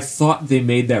 Okay. But I thought they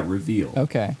made that reveal.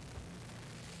 Okay.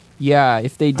 Yeah,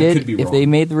 if they did, could be if wrong. they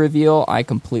made the reveal, I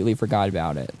completely forgot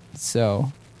about it.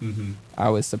 So Mm-hmm. I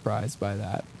was surprised by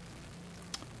that.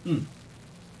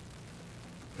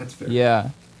 That's fair. Yeah.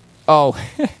 Oh,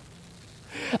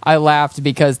 I laughed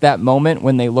because that moment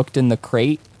when they looked in the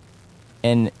crate,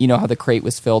 and you know how the crate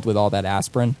was filled with all that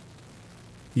aspirin?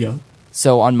 Yeah.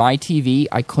 So on my TV,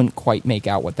 I couldn't quite make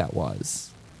out what that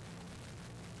was.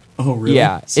 Oh, really?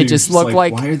 Yeah, So it you're just looked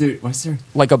like- Why is there...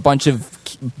 Like a bunch of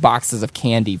boxes of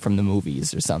candy from the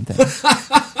movies or something.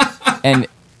 And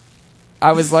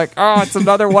I was like, oh, it's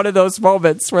another one of those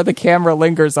moments where the camera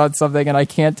lingers on something and I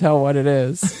can't tell what it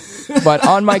is. But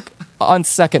on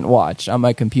second watch on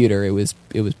my computer, it was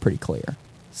pretty clear.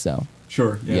 So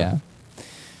Sure, yeah.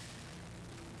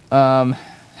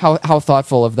 How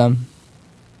thoughtful of them.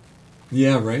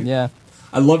 Yeah, right? Yeah.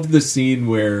 I loved the scene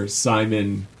where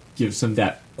Simon gives him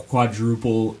that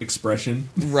quadruple expression.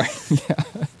 Right.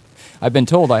 Yeah. I've been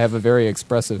told I have a very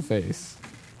expressive face.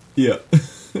 Yeah.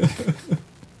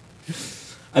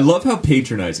 I love how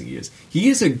patronizing he is. He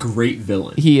is a great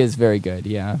villain. He is very good,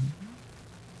 yeah.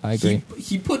 I agree.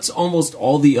 He puts almost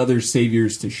all the other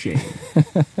saviors to shame.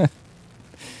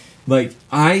 Like,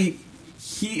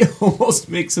 he almost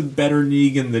makes a better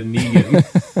Negan than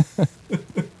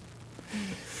Negan.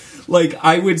 Like,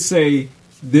 I would say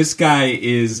this guy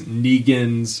is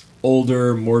Negan's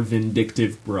older, more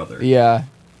vindictive brother. Yeah.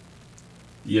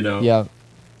 You know? Yeah.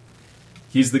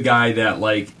 He's the guy that,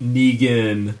 like,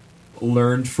 Negan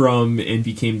learned from and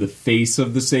became the face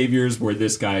of the saviors, where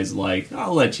this guy's like,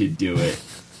 I'll let you do it.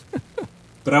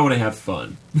 But I want to have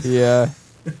fun. Yeah.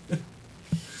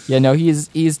 Yeah, no,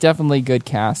 he's definitely good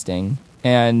casting.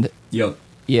 And Yep.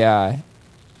 yeah.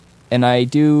 And I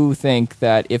do think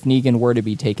that if Negan were to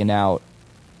be taken out,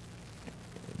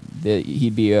 that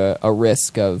he'd be a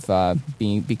risk of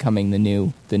becoming the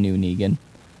new Negan.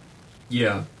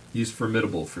 Yeah, he's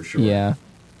formidable for sure. Yeah.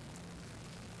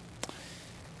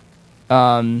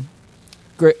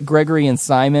 Gregory and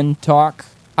Simon talk.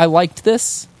 I liked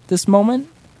this moment.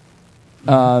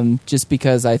 Just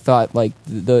because I thought like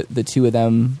the two of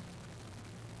them,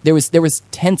 there was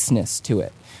tenseness to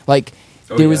it. Like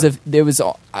there was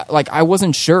like I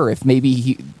wasn't sure if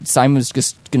maybe Simon was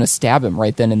just gonna stab him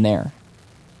right then and there.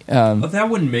 That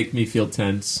wouldn't make me feel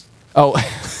tense. Oh,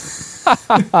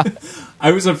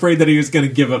 I was afraid that he was going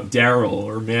to give up Daryl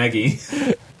or Maggie.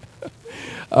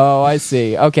 oh, I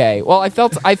see. Okay, well, I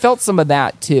felt some of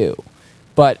that too,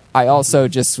 but I also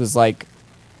just was like,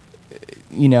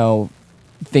 you know,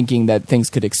 thinking that things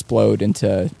could explode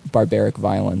into barbaric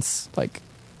violence, like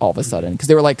all of a sudden, because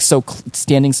they were like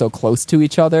standing so close to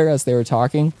each other as they were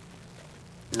talking.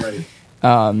 Right.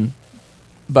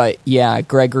 But yeah,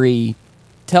 Gregory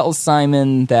tells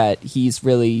Simon that he's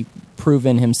really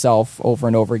proven himself over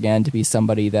and over again to be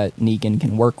somebody that Negan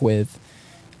can work with,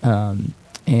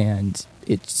 and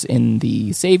it's in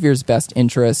the Savior's best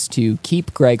interest to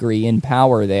keep Gregory in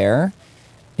power there,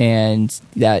 and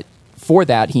that for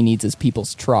that he needs his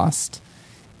people's trust,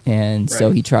 and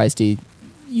so he tries to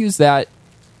use that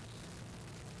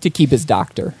to keep his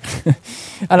doctor.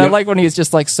 And I like when he was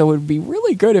just like, so it would be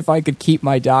really good if I could keep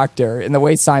my doctor, and the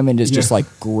way Simon is just like,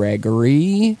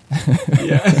 Gregory.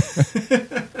 Yeah.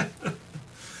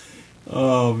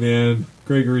 Oh man,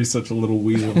 Gregory's such a little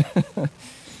weasel.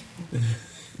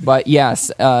 But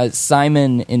yes,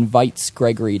 Simon invites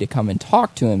Gregory to come and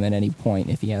talk to him at any point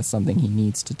if he has something he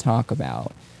needs to talk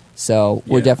about. So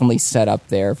we're definitely set up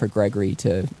there for Gregory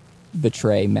to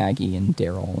betray Maggie and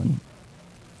Daryl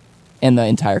and the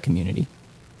entire community.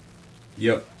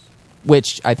 Yep.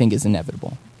 Which I think is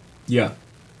inevitable. Yeah.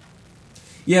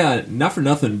 Yeah, not for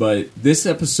nothing, but this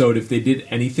episode, if they did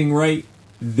anything right,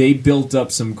 they built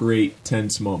up some great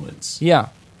tense moments. Yeah.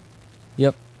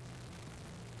 Yep.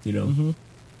 You know? Mm-hmm.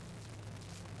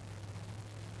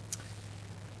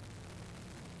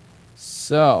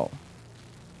 So,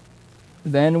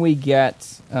 then we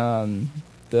get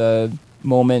the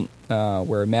moment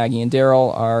where Maggie and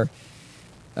Daryl are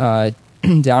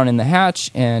down in the hatch,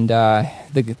 and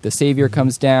the Savior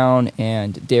comes down,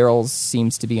 and Daryl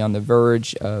seems to be on the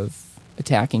verge of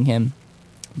attacking him,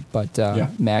 but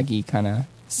Maggie kind of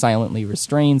silently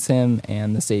restrains him,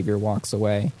 and the Savior walks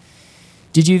away.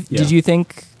 Did you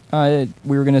think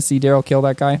we were going to see Daryl kill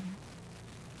that guy?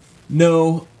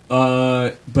 No,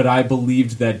 but I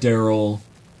believed that Daryl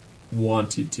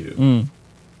wanted to,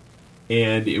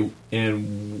 and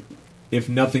if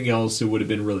nothing else, it would have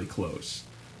been really close.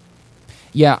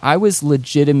 Yeah, I was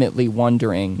legitimately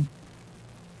wondering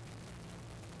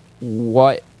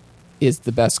what is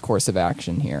the best course of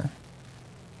action here.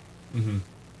 Mm-hmm.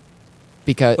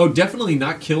 Because definitely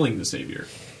not killing the Savior.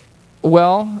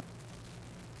 Well,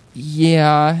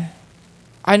 yeah,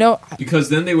 I know. Because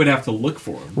then they would have to look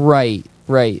for him.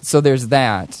 Right. So there's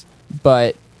that.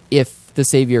 But if the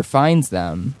Savior finds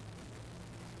them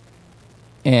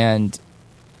and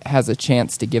has a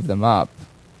chance to give them up,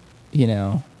 you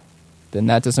know, then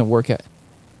that doesn't work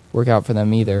out for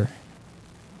them either.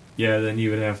 Yeah, then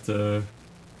you would have to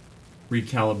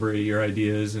recalibrate your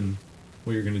ideas and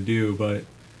what you're going to do. But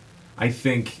I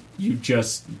think you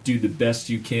just do the best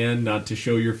you can not to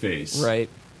show your face. Right.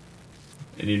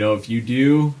 And, you know, if you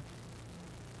do,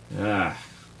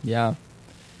 yeah,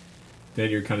 then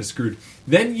you're kind of screwed.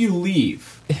 Then you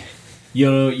leave.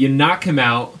 You know, you knock him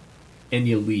out and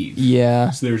you leave.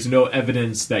 Yeah. So there's no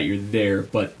evidence that you're there,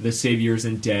 but the Savior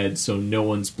isn't dead, so no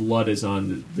one's blood is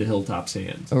on the Hilltop's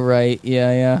hand. Right,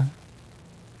 yeah.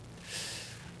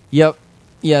 Yep.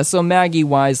 Yeah, so Maggie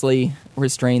wisely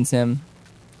restrains him.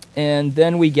 And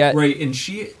then we get... Right, and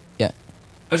she... Yeah.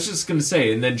 I was just going to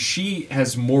say, and then she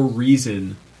has more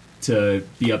reason to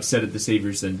be upset at the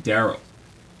Saviors than Daryl.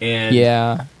 And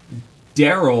yeah.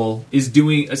 Daryl is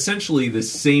doing essentially the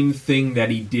same thing that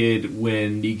he did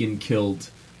when Negan killed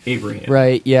Abraham.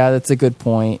 Right, yeah, that's a good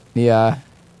point. Yeah.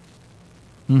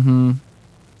 Mm-hmm.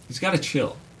 He's got to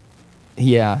chill.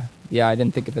 Yeah, I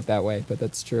didn't think of it that way, but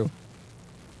that's true.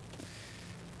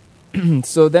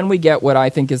 So then we get what I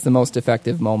think is the most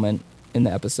effective moment in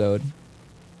the episode,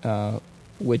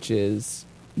 which is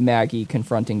Maggie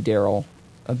confronting Daryl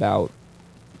about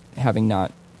having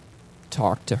not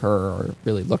talked to her or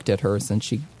really looked at her since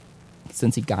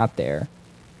he got there.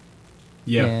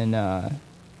 Yeah. And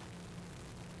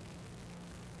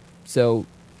so,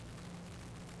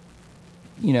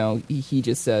 he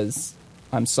just says,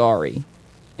 "I'm sorry,"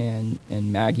 and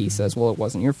Maggie says, "Well, it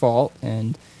wasn't your fault,"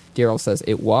 and Daryl says,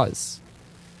 "It was."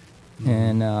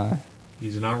 Mm-hmm. And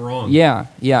he's not wrong. Yeah.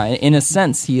 In a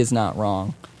sense, he is not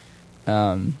wrong.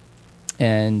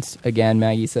 And again,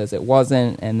 Maggie says it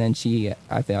wasn't, and then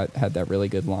I thought, had that really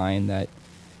good line that,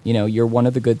 you're one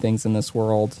of the good things in this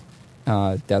world.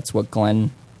 That's what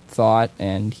Glenn thought,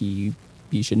 and he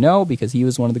should know because he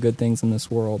was one of the good things in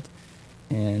this world.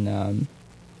 And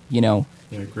yeah,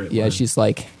 great line. she's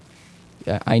like,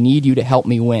 "I need you to help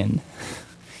me win."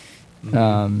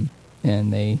 Mm-hmm.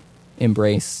 And they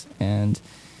embrace, and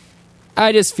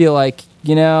I just feel like,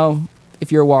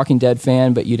 if you're a Walking Dead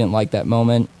fan but you didn't like that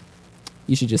moment,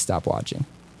 you should just stop watching.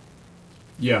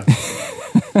 Yeah.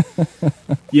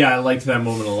 Yeah, I liked that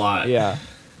moment a lot. Yeah.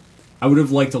 I would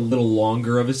have liked a little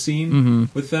longer of a scene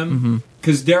with them.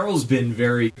 Because Daryl's been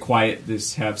very quiet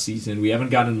this half season. We haven't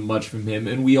gotten much from him,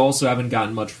 and we also haven't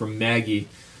gotten much from Maggie.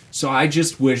 So I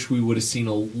just wish we would have seen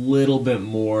a little bit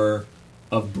more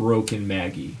of broken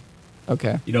Maggie.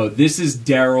 Okay. This is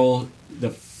Daryl,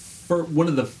 one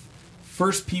of the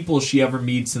first people she ever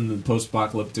meets in the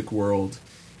post-apocalyptic world.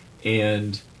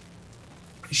 And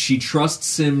she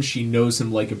trusts him. She knows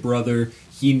him like a brother.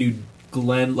 He knew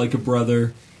Glenn like a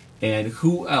brother. And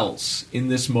who else in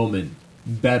this moment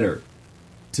better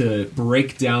to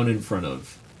break down in front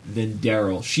of than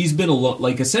Daryl? She's been alone.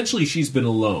 Essentially, she's been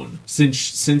alone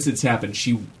since it's happened.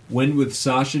 She went with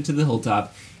Sasha to the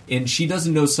hilltop, and she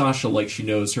doesn't know Sasha like she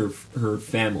knows her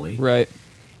family. Right.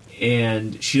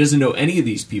 And she doesn't know any of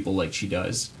these people like she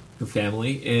does her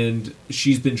family, and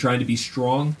she's been trying to be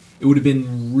strong. It would have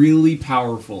been really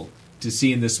powerful to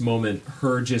see in this moment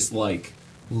her just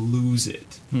lose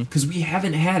it, because we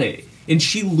haven't had it, and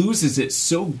she loses it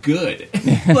so good.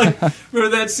 Remember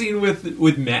that scene with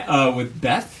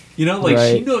Beth?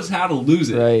 Right. She knows how to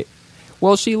lose it. Right.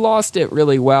 Well, she lost it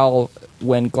really well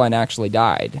when Glenn actually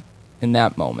died in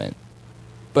that moment,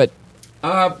 but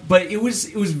it was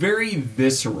very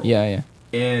visceral. Yeah.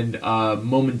 And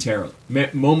momentarily.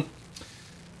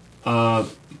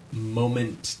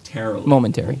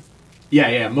 Momentary.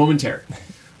 Yeah, momentary.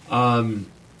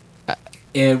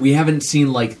 And we haven't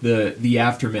seen the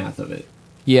aftermath of it.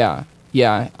 Yeah.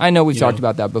 I know we've talked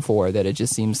about that before, that it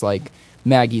just seems like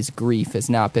Maggie's grief has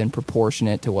not been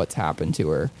proportionate to what's happened to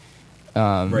her.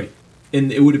 Right.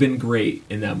 And it would have been great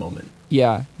in that moment.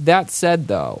 Yeah. That said,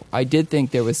 though, I did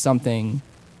think there was something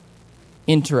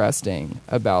interesting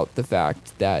about the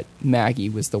fact that Maggie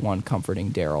was the one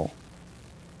comforting Daryl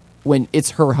when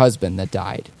it's her husband that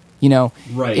died.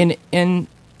 Right. And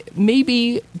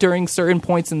maybe during certain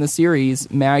points in the series,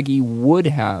 Maggie would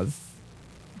have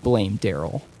blamed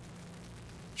Daryl.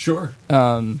 Sure.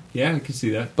 Yeah, I can see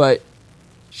that. But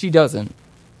she doesn't,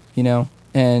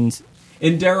 and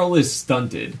Daryl is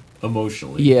stunted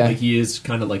emotionally. Yeah. He is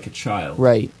kind of like a child.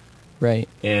 Right.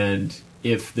 And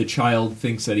if the child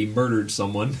thinks that he murdered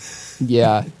someone,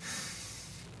 yeah,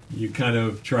 you kind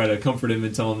of try to comfort him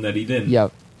and tell him that he didn't.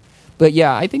 Yep. But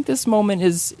yeah, I think this moment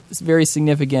is very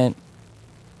significant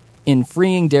in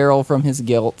freeing Daryl from his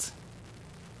guilt,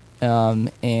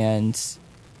 and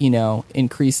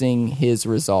increasing his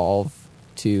resolve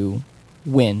to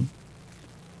win,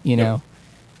 Yep.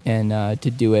 and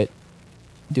to do it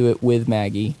with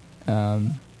Maggie.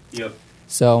 Yep.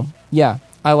 So yeah,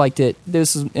 I liked it.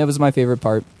 It was my favorite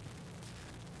part.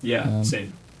 Yeah,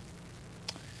 same.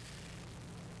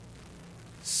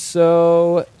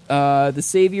 So the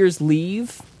Saviors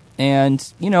leave, and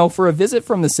for a visit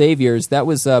from the Saviors, that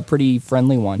was a pretty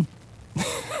friendly one.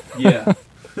 Yeah.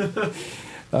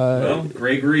 Well,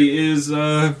 Gregory is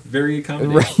very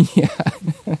accommodating. Right,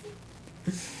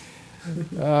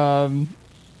 yeah.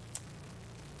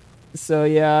 So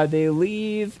yeah, they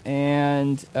leave,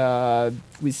 and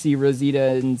we see Rosita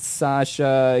and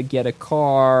Sasha get a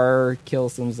car, kill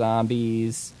some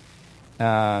zombies.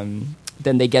 Then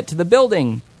they get to the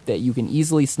building that you can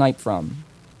easily snipe from,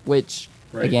 which,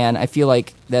 Right. again, I feel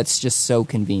like that's just so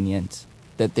convenient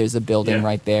that there's a building Yeah.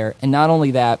 right there. And not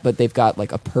only that, but they've got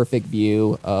a perfect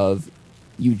view of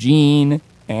Eugene,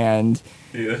 and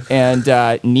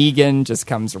Negan just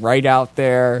comes right out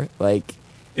there. Like,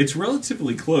 it's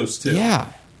relatively close too.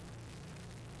 yeah,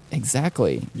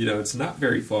 exactly. It's not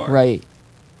very far. Right.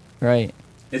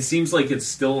 It seems like it's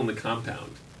still in the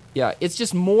compound. Yeah, it's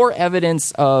just more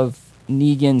evidence of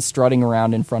Negan strutting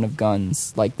around in front of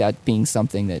guns, like that being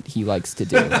something that he likes to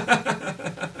do.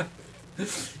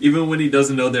 Even when he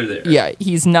doesn't know they're there. Yeah,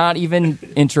 he's not even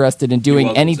interested in doing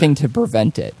anything to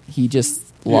prevent it. He just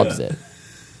loves it.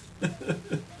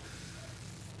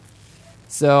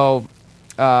 So,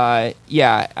 I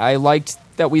liked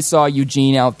that we saw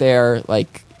Eugene out there,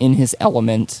 like, in his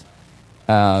element.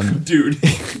 Dude.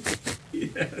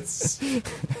 Yes.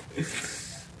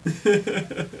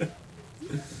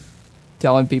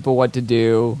 Telling people what to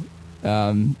do,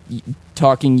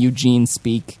 talking Eugene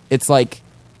speak. It's like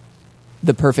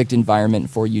the perfect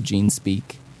environment for Eugene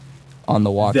speak on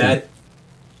The Walking.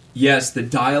 Yes, the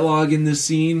dialogue in this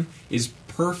scene is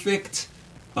perfect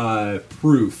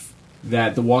proof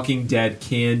that The Walking Dead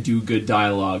can do good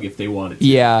dialogue if they wanted to.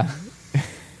 Yeah.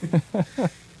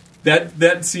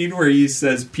 That scene where he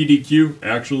says PDQ,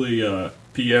 actually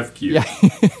PFQ. Yeah.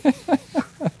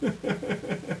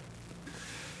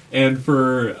 And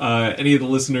for any of the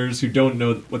listeners who don't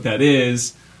know what that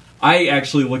is, I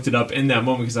actually looked it up in that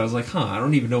moment because I was like, I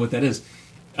don't even know what that is.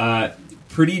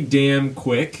 Pretty damn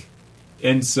quick.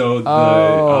 And so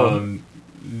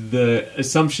the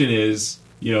assumption is,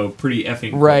 pretty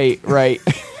effing quick. Right.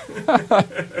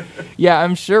 Yeah,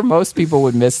 I'm sure most people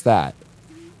would miss that.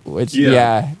 Which,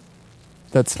 yeah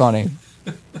that's funny.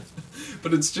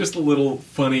 But it's just a little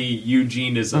funny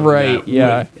Eugeneism that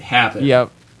would happen.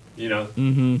 Yep.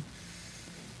 Mm-hmm.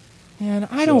 And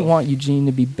I don't want Eugene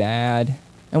to be bad.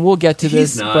 And we'll get to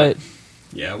this, not. But...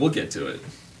 Yeah, we'll get to it.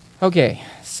 Okay,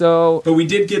 so... But we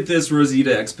did get this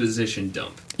Rosita exposition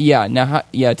dump. Yeah, now,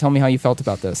 tell me how you felt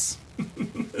about this.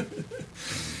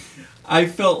 I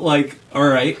felt like,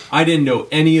 alright, I didn't know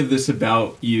any of this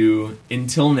about you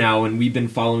until now, and we've been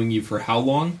following you for how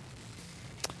long?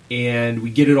 And we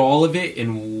get all of it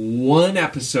in one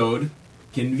episode,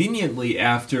 conveniently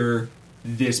after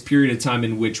this period of time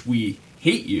in which we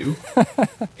hate you,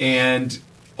 and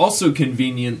also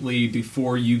conveniently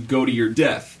before you go to your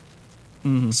death.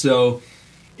 Mm-hmm. So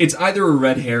it's either a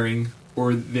red herring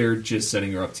or they're just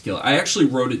setting her up to kill her. I actually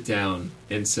wrote it down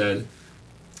and said,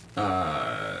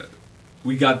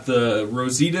 we got the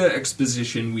Rosita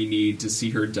exposition we need to see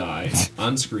her die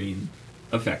on screen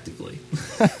effectively.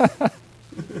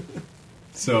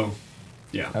 So,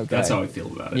 yeah, that's how I feel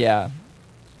about it. Yeah.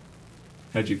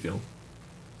 How'd you feel?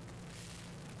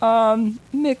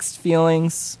 Mixed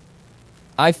feelings.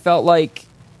 I felt like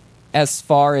as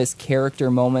far as character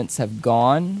moments have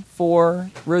gone for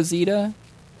Rosita,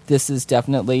 this is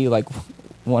definitely like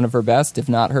one of her best, if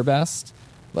not her best.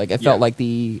 Like I felt like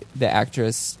the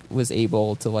actress was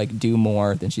able to like do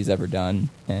more than she's ever done,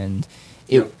 and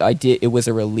it was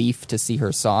a relief to see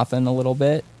her soften a little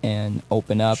bit and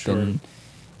open up, and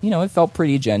it felt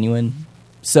pretty genuine.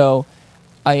 So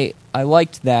I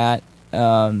liked that.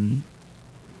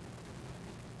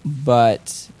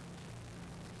 But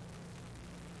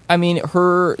I mean,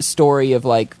 her story of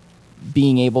like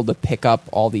being able to pick up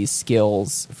all these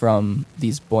skills from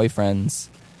these boyfriends,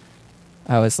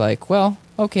 I was like, well,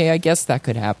 okay, I guess that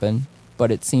could happen.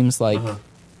 But it seems like, I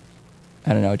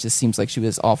don't know, it just seems like she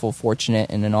was awful fortunate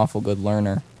and an awful good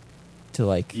learner to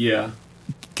like,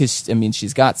 because I mean,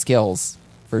 she's got skills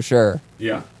for sure.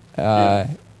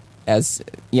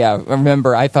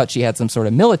 Remember, I thought she had some sort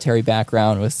of military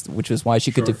background, which was why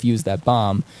she could defuse that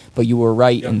bomb. But you were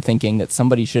right in thinking that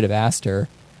somebody should have asked her,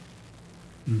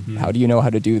 how do you know how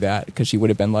to do that? Because she would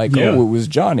have been like, oh, it was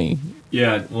Johnny.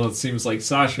 Yeah, well, it seems like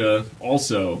Sasha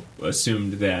also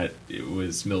assumed that it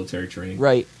was military training.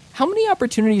 Right. How many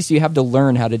opportunities do you have to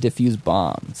learn how to defuse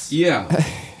bombs? Yeah.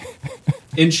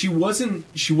 And she wasn't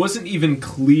even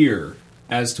clear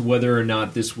as to whether or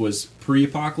not this was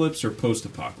pre-apocalypse or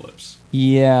post-apocalypse.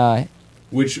 Yeah.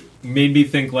 Which made me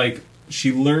think, like,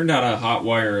 she learned how to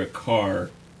hotwire a car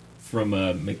from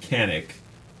a mechanic.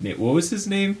 What was his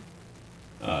name?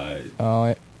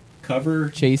 Cover?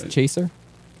 Chaser?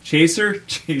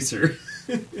 Chaser?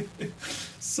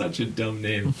 Such a dumb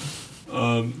name.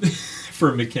 For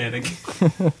a mechanic.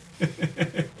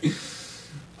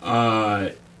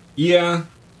 Yeah.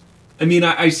 I mean,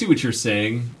 I see what you're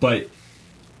saying, but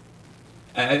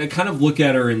I kind of look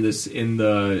at her in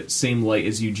the same light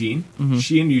as Eugene. Mm-hmm.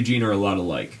 She and Eugene are a lot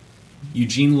alike.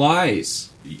 Eugene lies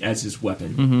as his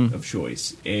weapon of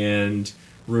choice, and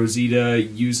Rosita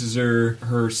uses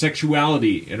her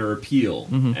sexuality and her appeal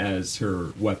as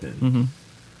her weapon.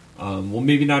 Well,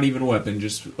 maybe not even a weapon,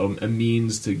 just a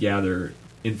means to gather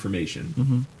information.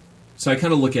 Mm-hmm. So I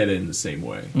kind of look at it in the same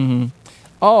way. Mm-hmm.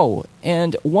 Oh,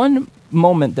 and one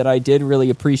moment that I did really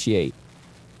appreciate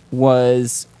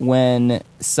was when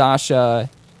Sasha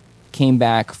came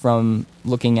back from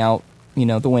looking out,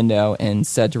 the window and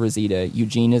said to Rosita,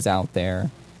 Eugene is out there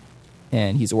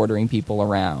and he's ordering people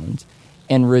around.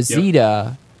 And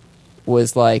Rosita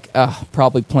was like,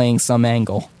 probably playing some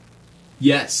angle.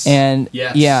 Yes. And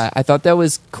yes. Yeah, I thought that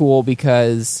was cool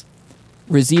because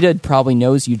Rosita probably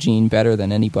knows Eugene better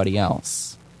than anybody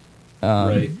else.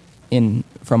 Right.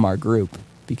 From our group,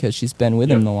 because she's been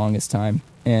with him the longest time.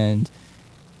 And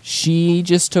she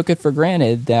just took it for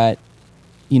granted that,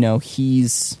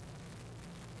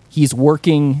 he's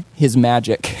working his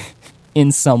magic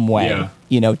in some way,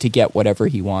 to get whatever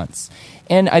he wants.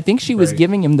 And I think she was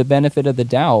giving him the benefit of the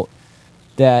doubt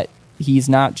that he's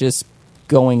not just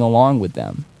going along with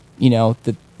them,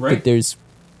 that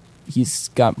he's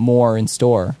got more in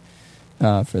store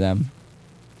for them.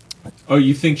 Oh,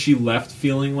 you think she left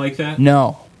feeling like that?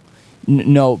 No,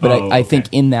 but I think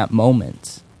in that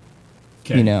moment,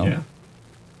 to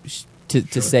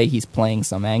say he's playing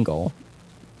some angle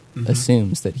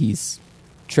assumes that he's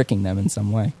tricking them in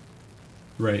some way.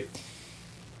 Right.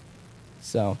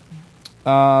 So,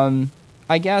 I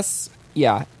guess,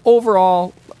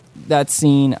 overall, that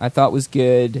scene I thought was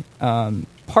good.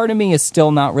 Part of me is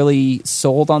still not really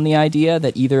sold on the idea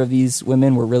that either of these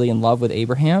women were really in love with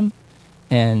Abraham.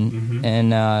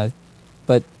 But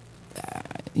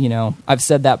I've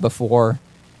said that before,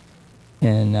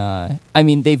 and I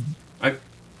mean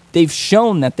they've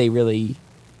shown that they really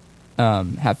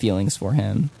have feelings for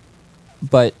him,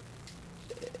 but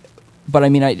I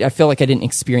mean I feel like I didn't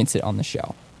experience it on the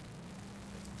show.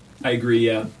 I agree.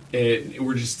 Yeah,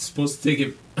 we're just supposed to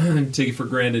take it for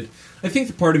granted. I think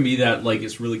the part of me that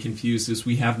is really confused is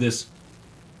we have this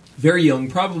very young,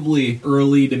 probably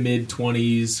early to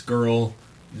mid-20s girl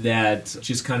that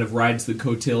just kind of rides the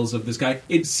coattails of this guy.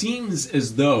 It seems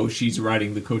as though she's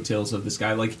riding the coattails of this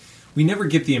guy. We never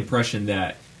get the impression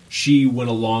that she went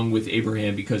along with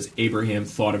Abraham because Abraham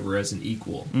thought of her as an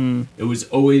equal. It was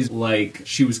always like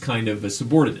she was kind of a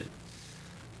subordinate.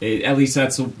 At least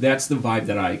that's the vibe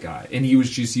that I got. And he was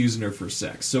just using her for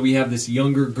sex. So we have this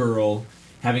younger girl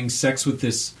having sex with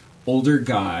this older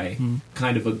guy,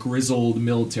 kind of a grizzled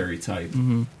military type.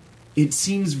 It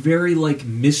seems very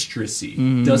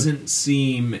mistressy. Doesn't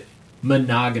seem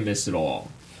monogamous at all.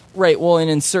 Right. Well,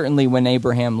 and certainly when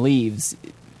Abraham leaves,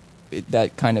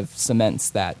 that kind of cements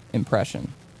that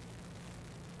impression.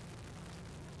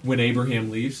 When Abraham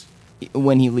leaves?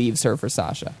 When he leaves her for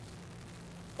Sasha.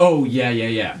 Oh, yeah.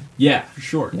 Yeah, for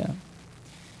sure.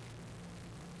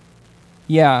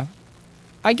 Yeah.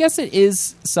 I guess it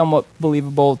is somewhat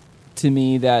believable to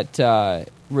me that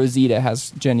Rosita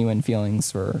has genuine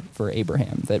feelings for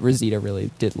Abraham, that Rosita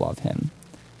really did love him.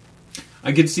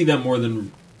 I could see that more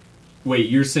than... Wait,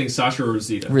 you're saying Sasha or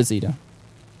Rosita? Rosita.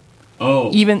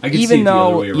 Oh, even I could see it the though,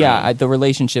 other way around. the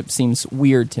relationship seems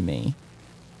weird to me.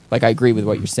 I agree with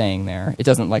what you're saying there. It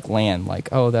doesn't land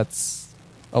that's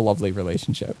a lovely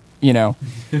relationship,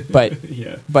 But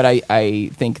but I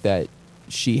think that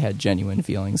she had genuine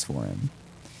feelings for him.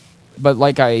 But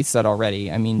like I said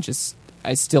already, I mean,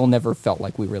 I still never felt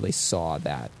like we really saw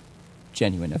that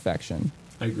genuine affection.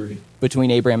 I agree. Between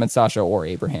Abraham and Sasha or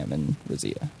Abraham and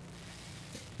Rosita.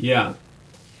 Yeah.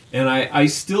 And I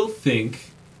still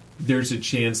think there's a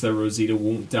chance that Rosita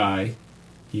won't die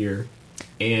here.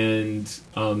 And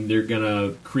they're going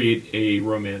to create a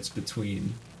romance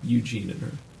between Eugene and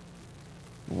her.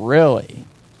 Really?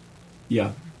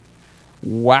 Yeah.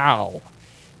 Wow.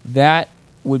 That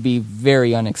would be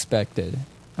very unexpected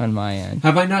on my end.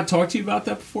 Have I not talked to you about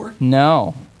that before?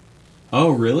 No.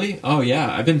 Oh, really? Oh,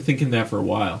 yeah. I've been thinking that for a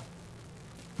while.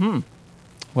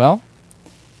 Well,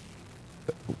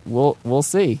 we'll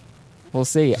see. We'll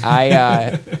see.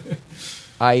 I'm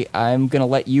going to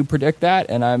let you predict that,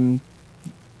 and I'm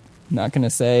not going to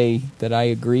say that I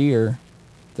agree or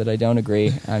that I don't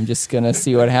agree. I'm just going to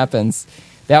see what happens.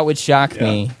 That would shock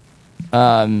me.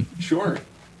 Sure.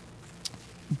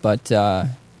 But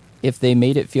if they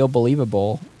made it feel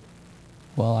believable,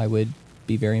 well, I would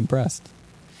be very impressed.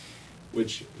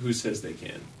 Who says they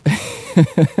can?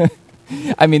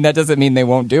 I mean, that doesn't mean they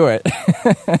won't do it.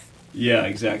 Yeah,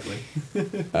 exactly.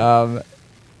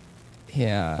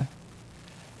 Yeah.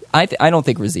 I don't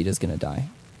think Rosita's going to die.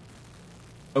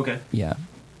 Okay. Yeah.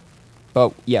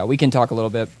 But, yeah, we can talk a little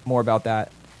bit more about that.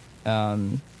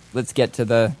 Let's get to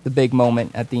the big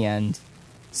moment at the end.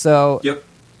 So, yep.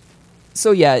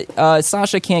 So, yeah,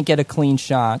 Sasha can't get a clean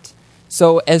shot.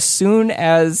 So, as soon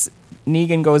as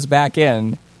Negan goes back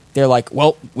in, they're like,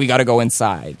 well, we got to go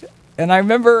inside. And I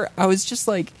remember I was just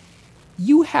like,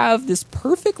 you have this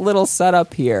perfect little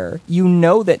setup here. You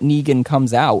know that Negan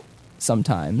comes out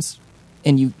sometimes.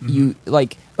 And you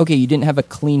like, okay, you didn't have a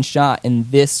clean shot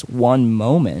in this one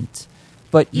moment.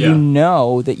 But you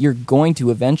know that you're going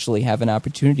to eventually have an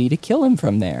opportunity to kill him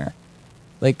from there.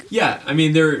 Like, yeah, I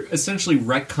mean, they're essentially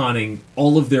retconning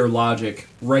all of their logic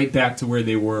right back to where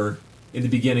they were in the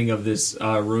beginning of this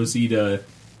Rosita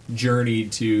journey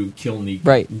to killing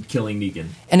Negan.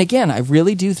 And again, I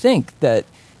really do think that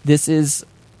this is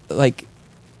like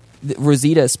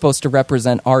Rosita is supposed to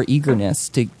represent our eagerness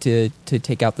to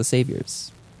take out the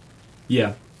saviors.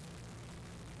 Yeah.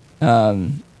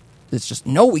 It's just,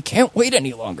 no, we can't wait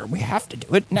any longer. We have to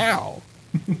do it now.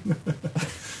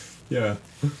 Yeah.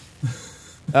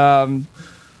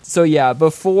 So yeah,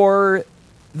 before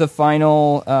the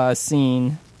final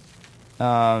scene,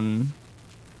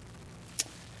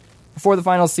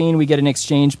 we get an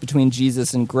exchange between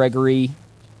Jesus and Gregory.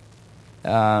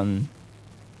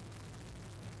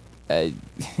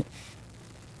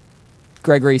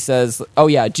 Gregory says, oh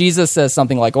yeah, Jesus says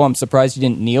something like, oh, I'm surprised you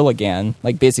didn't kneel again.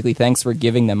 Like, basically, thanks for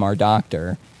giving them our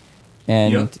doctor.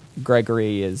 And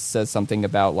Gregory says something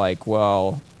about, like,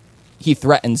 well, he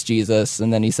threatens Jesus,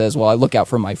 and then he says, well, I look out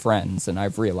for my friends, and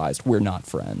I've realized we're not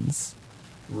friends.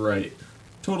 Right.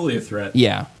 Totally a threat.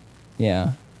 Yeah.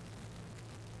 Yeah.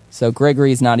 So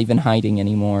Gregory's not even hiding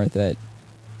anymore that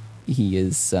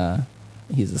he's a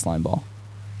slime ball.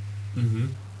 Mm-hmm.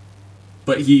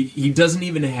 But he doesn't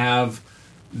even have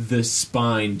the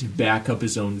spine to back up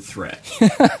his own threat.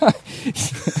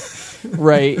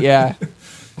 Right, yeah.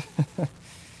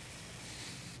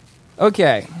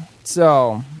 Okay,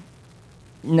 so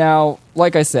now,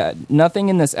 like I said, nothing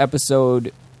in this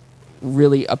episode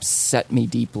really upset me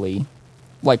deeply,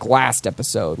 like last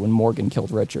episode when Morgan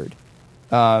killed Richard.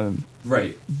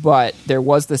 Right. But there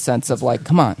was the sense of, like,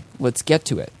 come on, let's get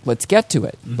to it. Let's get to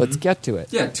it. Mm-hmm. Let's get to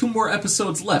it. Yeah, 2 more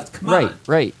episodes left. Come on.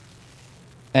 Right.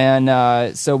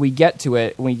 And so we get to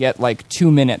it. We get, like, 2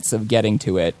 minutes of getting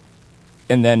to it.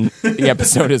 And then the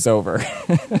episode is over.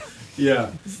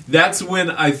 Yeah. That's when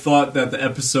I thought that the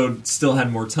episode still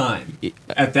had more time.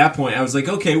 At that point, I was like,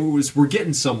 okay, we're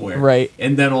getting somewhere. Right.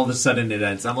 And then all of a sudden it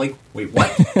ends. I'm like, wait, what?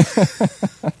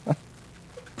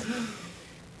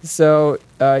 So,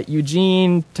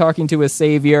 Eugene talking to his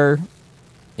savior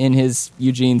in his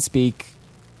Eugene speak,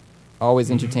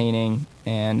 always entertaining.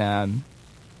 And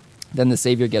then the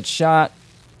savior gets shot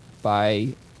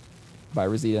by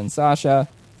Rosita and Sasha.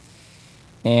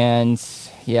 And,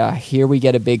 yeah, here we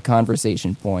get a big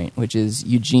conversation point, which is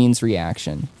Eugene's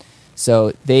reaction.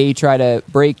 So they try to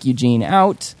break Eugene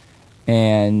out,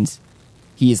 and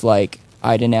he's like,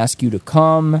 I didn't ask you to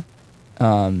come.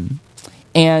 And...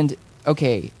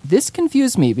 okay, this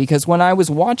confused me because when I was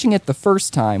watching it the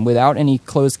first time without any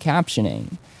closed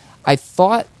captioning, I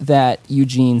thought that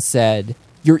Eugene said,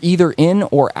 you're either in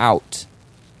or out,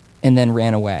 and then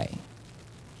ran away.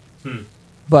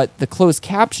 But the closed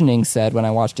captioning said, when I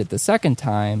watched it the second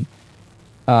time,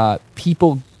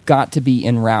 people got to be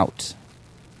en route.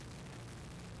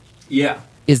 Yeah.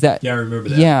 Is that? Yeah, I remember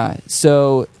that. Yeah,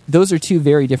 so those are 2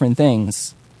 very different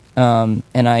things. And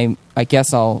I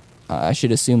guess I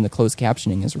should assume the closed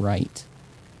captioning is right.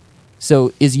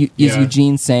 So is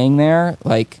Eugene saying there,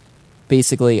 like,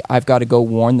 basically, I've got to go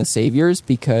warn the saviors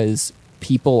because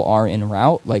people are en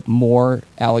route, like more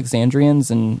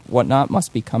Alexandrians and whatnot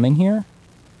must be coming here?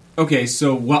 Okay,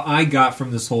 so what I got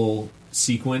from this whole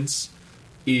sequence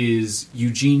is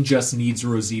Eugene just needs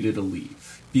Rosita to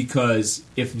leave because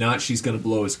if not, she's going to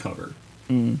blow his cover.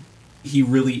 He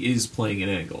really is playing an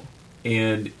angle.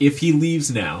 And if he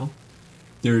leaves now,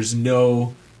 there's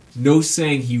no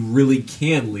saying he really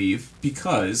can leave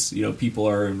because, people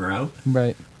are en route.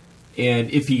 Right.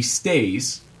 And if he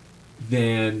stays,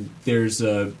 then there's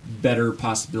a better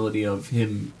possibility of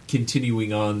him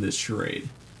continuing on this charade.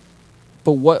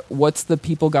 But what's the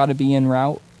people got to be en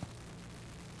route?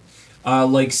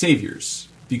 Like saviors.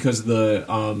 Because the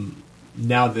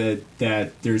now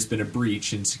that there's been a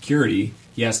breach in security,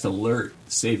 he has to alert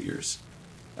the saviors.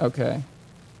 Okay.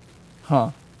 Huh.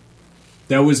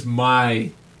 That was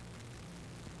my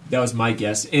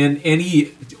guess. And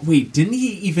he didn't he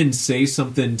even say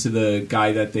something to the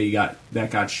guy that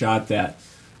got shot that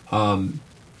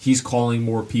he's calling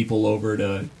more people over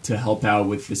to help out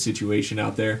with the situation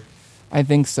out there? I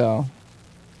think so.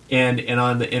 And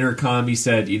on the intercom he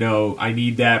said, I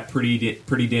need that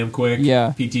pretty damn quick.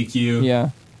 Yeah.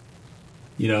 PTQ.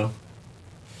 Yeah.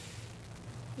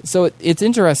 So it's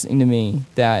interesting to me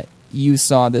that you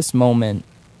saw this moment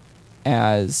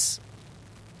as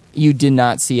you did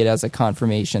not see it as a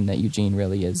confirmation that Eugene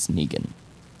really is Negan.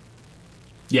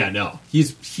 Yeah, no.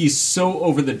 He's so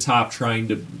over the top trying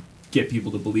to get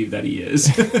people to believe that he is.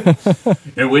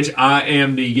 In which I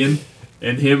am Negan,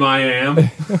 and him I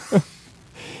am.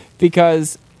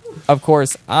 Because, of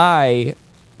course, when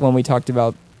we talked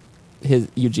about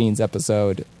Eugene's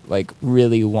episode, like,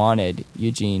 really wanted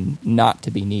Eugene not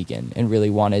to be Negan and really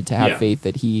wanted to have faith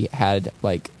that he had,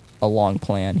 like, a long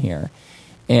plan here.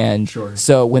 And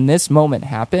so when this moment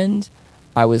happened,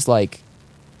 I was like,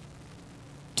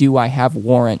 do I have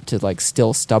warrant to, like,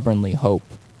 still stubbornly hope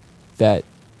that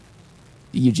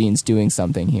Eugene's doing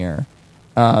something here?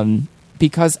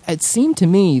 Because it seemed to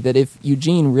me that if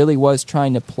Eugene really was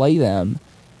trying to play them,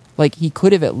 like, he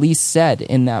could have at least said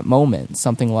in that moment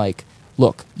something like,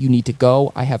 look, you need to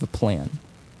go, I have a plan.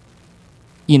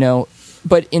 You know,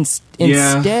 but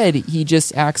instead he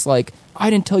just acts like, I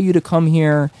didn't tell you to come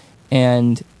here,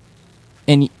 and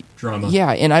drama.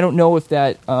 Yeah, and I don't know if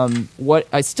that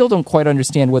I still don't quite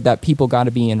understand what that people got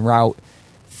to be en route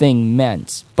thing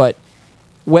meant, but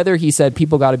whether he said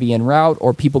people got to be en route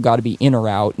or people got to be in or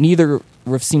out, neither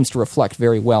seems to reflect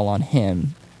very well on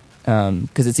him,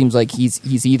 because it seems like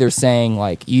he's either saying,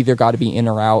 like, either got to be in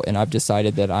or out, and I've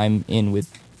decided that I'm in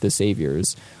with the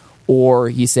Saviors, or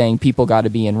he's saying people got to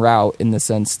be en route in the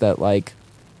sense that, like,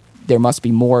 there must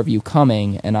be more of you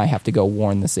coming, and I have to go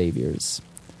warn the Saviors.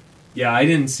 Yeah, I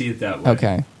didn't see it that way.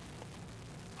 Okay.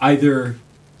 Either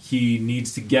he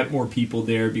needs to get more people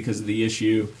there because of the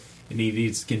issue, and he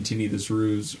needs to continue this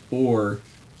ruse, or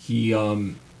he,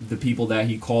 the people that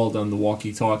he called on the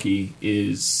walkie-talkie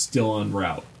is still en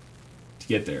route to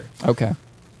get there. Okay.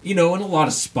 You know, in a lot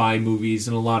of spy movies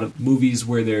and a lot of movies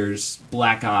where there's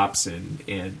black ops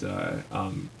and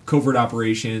covert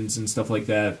operations and stuff like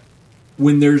that,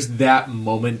 when there's that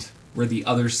moment where the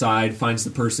other side finds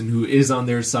the person who is on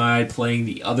their side playing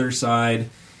the other side,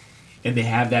 and they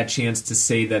have that chance to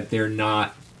say that they're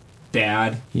not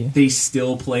bad, they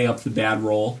still play up the bad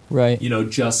role, right? You know,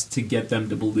 just to get them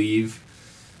to believe.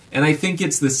 And I think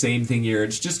it's the same thing here.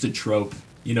 It's just a trope.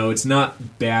 You know, it's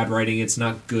not bad writing, it's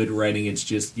not good writing, it's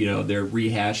just, you know, they're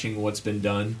rehashing what's been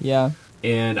done. Yeah.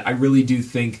 And I really do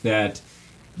think that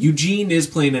Eugene is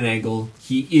playing an angle.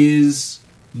 He is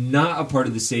not a part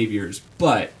of the Saviors,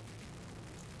 but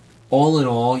all in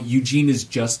all, Eugene is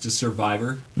just a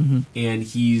survivor, and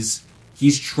he's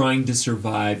trying to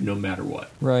survive no matter what.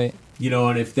 Right. You know,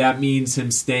 and if that means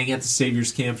him staying at the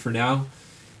Saviors camp for now,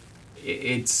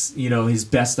 it's, you know, his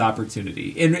best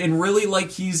opportunity. And really, like,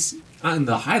 he's on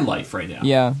the high life right now.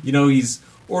 Yeah. You know, he's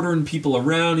ordering people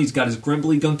around. He's got his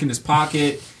Grimbly gunk in his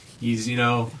pocket. He's, you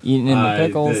know, eating in the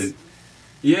pickles.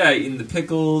 Eating the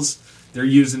pickles. They're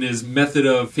using his method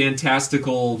of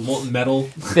fantastical molten metal.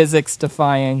 Physics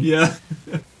defying. Yeah.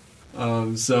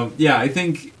 So, yeah, I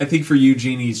think for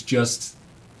Eugene, he's just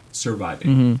surviving.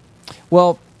 Mm-hmm.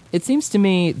 Well, it seems to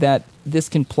me that this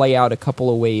can play out a couple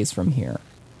of ways from here.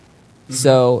 Mm-hmm.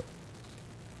 So,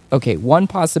 okay, one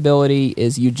possibility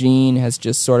is Eugene has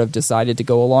just sort of decided to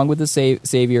go along with the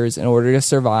Saviors in order to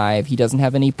survive. He doesn't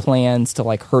have any plans to,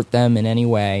 like, hurt them in any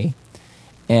way.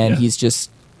 And he's just,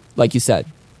 like you said,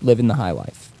 living the high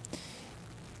life.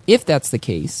 If that's the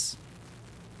case,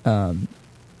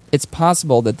 it's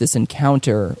possible that this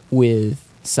encounter with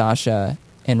Sasha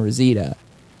and Rosita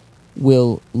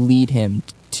will lead him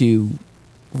to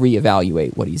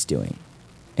reevaluate what he's doing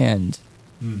and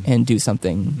do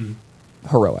something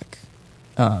heroic.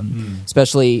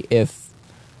 Especially if,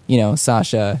 you know,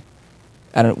 Sasha,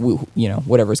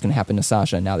 whatever's going to happen to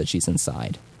Sasha now that she's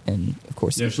inside. And, of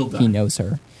course, he knows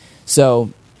her.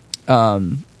 So,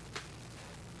 and,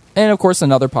 of course,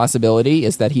 another possibility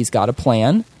is that he's got a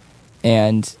plan,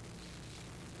 and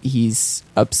he's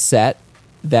upset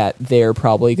that they're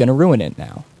probably going to ruin it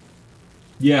now.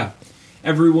 Yeah.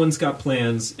 Everyone's got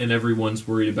plans, and everyone's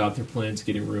worried about their plans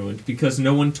getting ruined because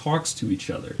no one talks to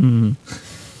each other. Mm-hmm.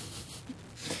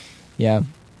 Yeah.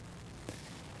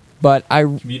 But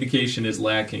communication is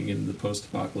lacking in the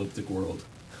post-apocalyptic world.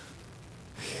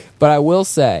 But I will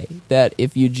say that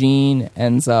if Eugene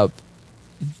ends up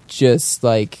just,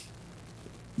 like,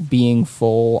 being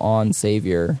full-on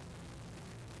Savior,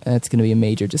 that's going to be a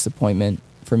major disappointment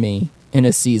for me in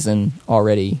a season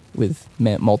already with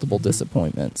multiple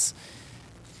disappointments.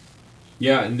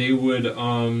 Yeah, and they would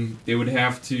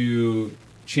have to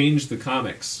change the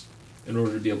comics in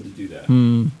order to be able to do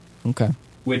that. Okay.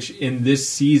 Which, in this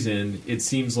season, it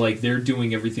seems like they're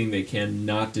doing everything they can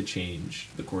not to change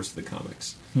the course of the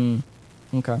comics.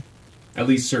 Okay. At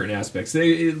least certain aspects.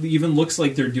 It even looks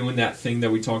like they're doing that thing that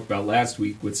we talked about last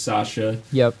week with Sasha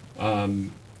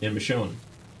and Michonne.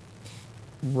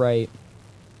 Right.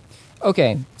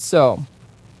 Okay, so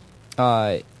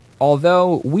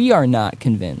although we are not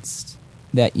convinced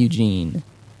that Eugene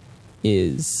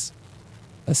is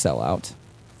a sellout,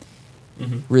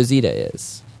 Rosita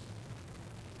is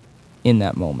in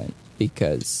that moment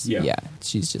because,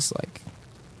 she's just like,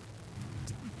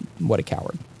 what a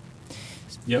coward.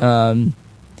 Yep.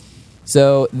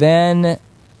 So then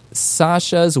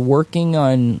Sasha's working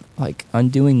on, like,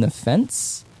 undoing the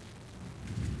fence,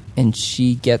 and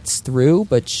she gets through,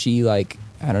 but she, like,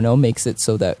 I don't know, makes it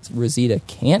so that Rosita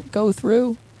can't go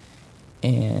through.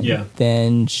 And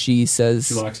then she says...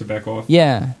 She locks it back off.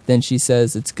 Yeah. Then she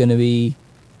says it's going to be...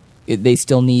 they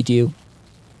still need you.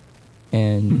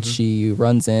 And she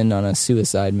runs in on a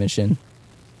suicide mission.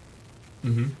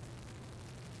 Mm-hmm.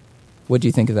 What do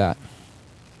you think of that?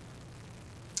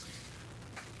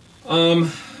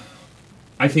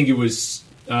 I think it was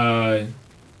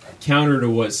counter to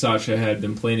what Sasha had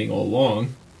been planning all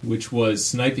along, which was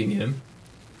sniping him.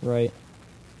 Right.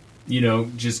 You know,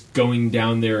 just going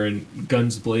down there and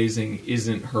guns blazing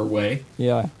isn't her way.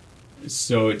 Yeah.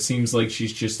 So it seems like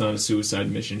she's just on a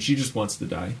suicide mission. She just wants to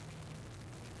die.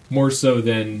 More so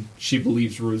than she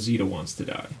believes Rosita wants to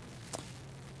die.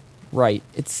 Right.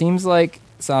 It seems like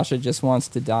Sasha just wants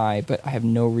to die, but I have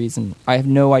no reason. I have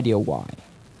no idea why.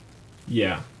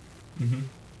 Yeah. Mm-hmm.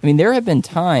 I mean, there have been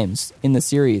times in the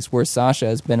series where Sasha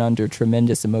has been under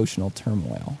tremendous emotional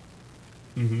turmoil.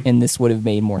 Mm-hmm. And this would have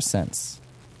made more sense.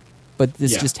 But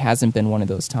this just hasn't been one of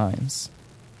those times.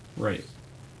 Right.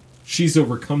 She's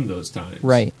overcome those times.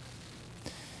 Right.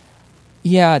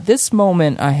 Yeah, this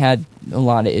moment I had a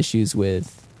lot of issues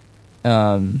with.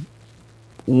 One,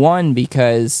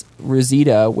 because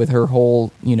Rosita, with her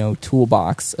whole,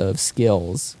 toolbox of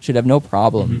skills, should have no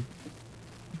problem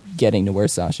getting to where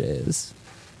Sasha is.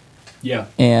 Yeah.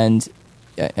 And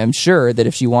I'm sure that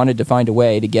if she wanted to find a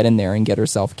way to get in there and get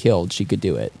herself killed, she could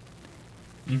do it.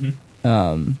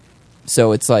 Mm-hmm.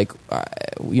 So it's like,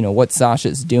 what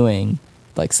Sasha's doing,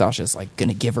 like Sasha's like going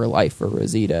to give her life for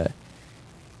Rosita.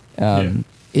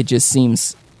 It just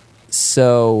seems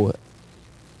so,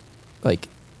 like,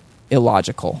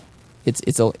 illogical. It's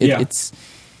because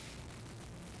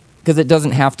it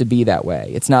doesn't have to be that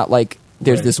way. It's not like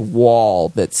there's this wall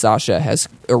that Sasha has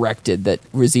erected that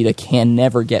Rosita can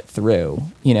never get through,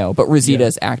 but Rosita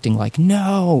is acting like,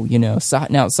 no,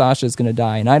 now Sasha's going to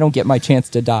die and I don't get my chance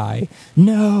to die.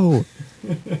 No.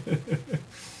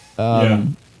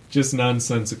 Just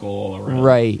nonsensical all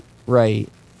around. Right.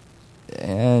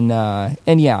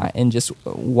 And just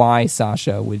why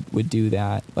Sasha would do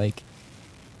that, like,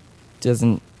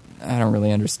 I don't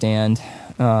really understand.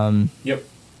 Yep.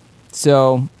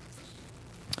 So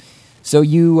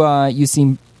you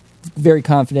seem very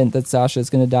confident that Sasha is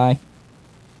going to die?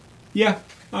 Yeah,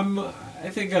 I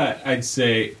think I'd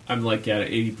say I'm like at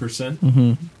 80%.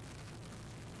 Mm-hmm.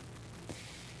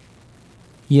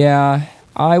 Yeah,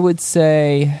 I would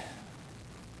say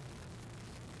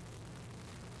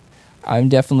I'm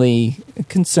definitely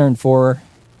concerned for her.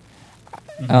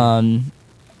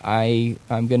 I'm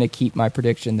going to keep my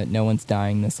prediction that no one's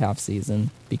dying this half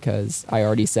season because I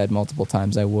already said multiple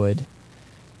times I would.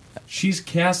 She's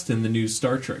cast in the new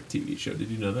Star Trek TV show. Did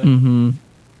you know that? Mm-hmm.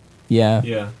 Yeah.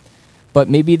 Yeah. But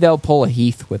maybe they'll pull a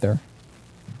Heath with her.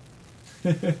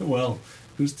 Well,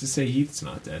 who's to say Heath's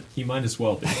not dead? He might as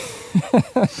well be.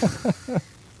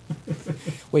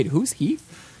 Wait, who's Heath?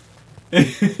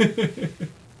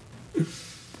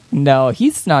 No,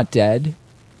 Heath's not dead.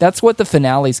 That's what the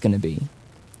finale's going to be.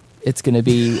 It's going to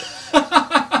be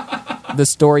the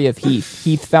story of Heath.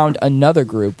 Heath found another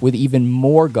group with even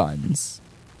more guns.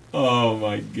 Oh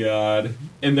my god.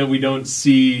 And then we don't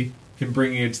see him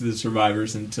bringing it to the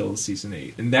survivors until season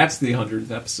 8. And that's the 100th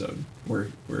episode where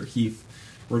Heath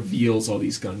reveals all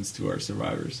these guns to our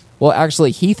survivors. Well,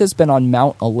 actually, Heath has been on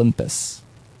Mount Olympus.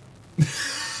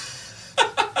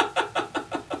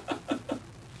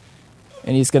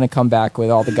 And he's going to come back with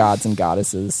all the gods and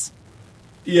goddesses.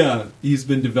 Yeah, he's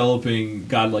been developing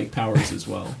godlike powers as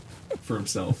well for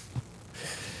himself.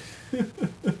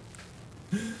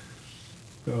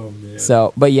 Oh, man.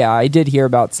 So, but yeah, I did hear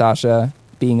about Sasha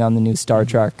being on the new Star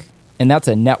Trek, and that's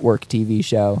a network TV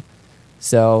show.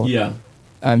 So yeah,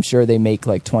 I'm sure they make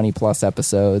like 20 plus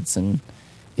episodes, and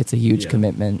it's a huge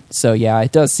commitment. So yeah,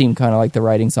 it does seem kind of like the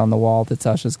writing's on the wall that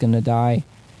Sasha's going to die.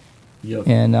 Yep.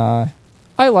 And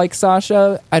I like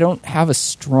Sasha. I don't have a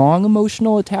strong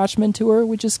emotional attachment to her,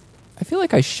 which is, I feel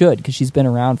like I should because she's been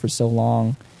around for so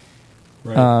long.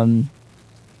 Right.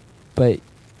 But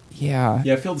yeah.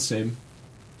 Yeah, I feel the same.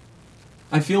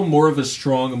 I feel more of a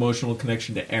strong emotional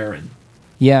connection to Aaron.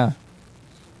 Yeah.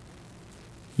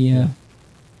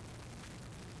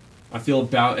 I feel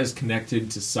about as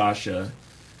connected to Sasha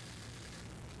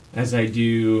as I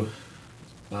do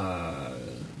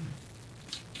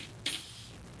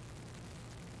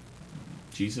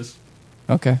Jesus.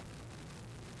 Okay.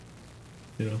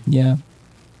 You know? Yeah.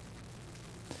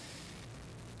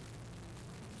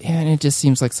 Yeah, and it just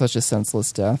seems like such a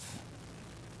senseless death.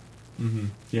 Mm-hmm.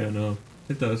 Yeah, no,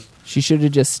 it does. She should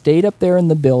have just stayed up there in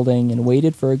the building and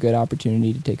waited for a good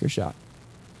opportunity to take her shot.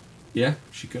 Yeah,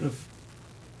 she could have.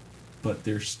 But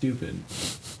they're stupid.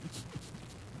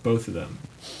 Both of them.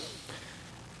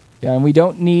 Yeah, and we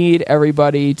don't need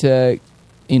everybody to,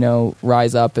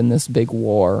 rise up in this big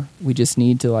war. We just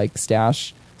need to,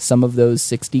 stash some of those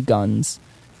 60 guns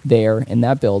there in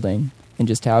that building and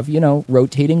just have,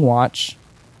 rotating watch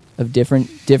of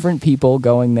different people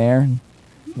going there and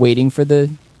waiting for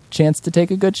the chance to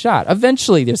take a good shot.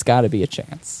 Eventually, there's got to be a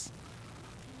chance.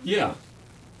 Yeah.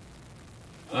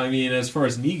 I mean, as far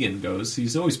as Negan goes,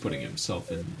 he's always putting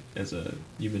himself in as a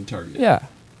human target. Yeah.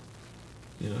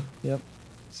 Yep.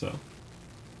 So,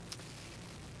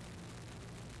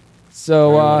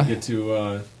 get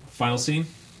to final scene?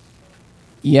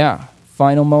 Yeah.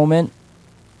 Final moment.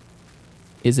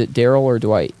 Is it Daryl or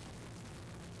Dwight?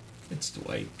 It's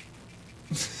Dwight.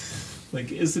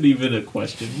 Is it even a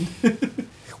question?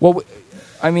 Well,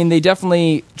 I mean, they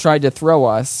definitely tried to throw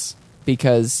us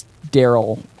because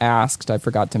Daryl asked, I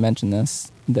forgot to mention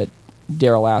this, that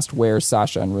Daryl asked where's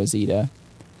Sasha and Rosita.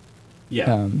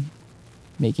 Yeah.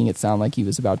 Making it sound like he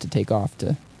was about to take off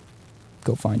to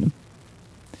go find them.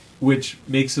 Which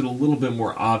makes it a little bit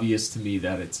more obvious to me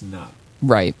that it's not.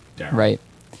 Right. Daryl. Right.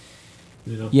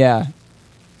 Yeah.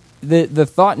 The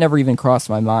thought never even crossed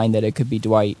my mind that it could be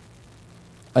Dwight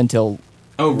until...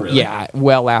 Oh, really? Yeah,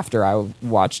 well after I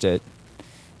watched it.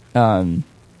 I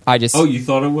just... Oh, you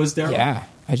thought it was Daryl? Yeah,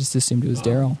 I just assumed it was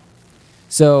Daryl.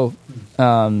 So,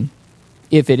 assuming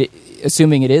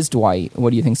it is Dwight,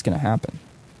 what do you think is going to happen?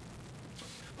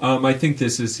 I think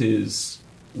this is his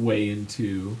way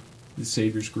into the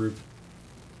Saviors group.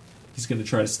 He's going to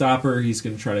try to stop her. He's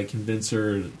going to try to convince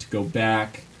her to go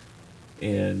back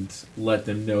and let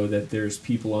them know that there's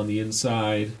people on the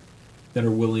inside that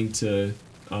are willing to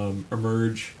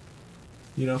emerge.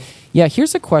 Yeah,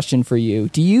 here's a question for you.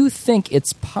 Do you think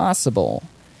it's possible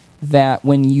that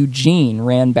when Eugene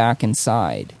ran back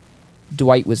inside,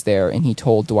 Dwight was there and he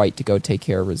told Dwight to go take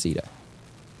care of Rosita?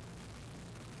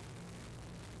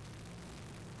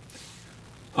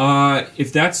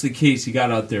 If that's the case, he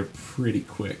got out there pretty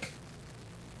quick.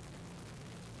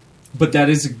 But that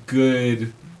is a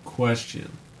good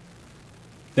question.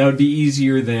 That would be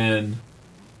easier than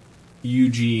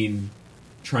Eugene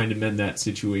trying to mend that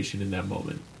situation in that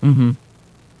moment. Mm-hmm.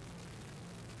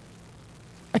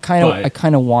 I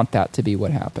kind of want that to be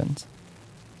what happened.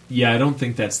 Yeah, I don't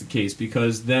think that's the case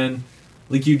because then,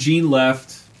 Eugene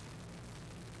left,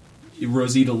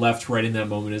 Rosita left right in that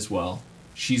moment as well.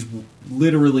 She's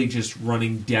literally just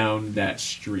running down that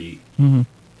street, mm-hmm.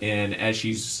 and as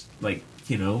she's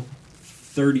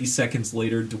 30 seconds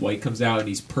later, Dwight comes out and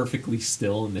he's perfectly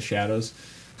still in the shadows.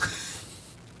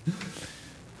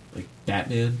 Like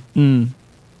Batman.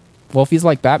 Well, if he's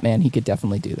like Batman, he could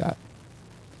definitely do that.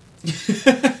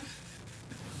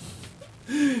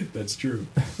 That's true.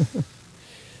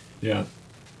 Yeah.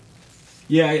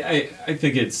 Yeah, I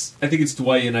think it's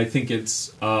Dwight, and I think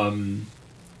it's an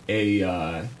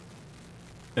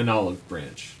olive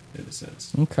branch in a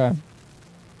sense. Okay.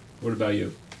 What about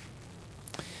you?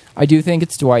 I do think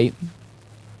it's Dwight.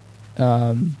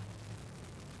 And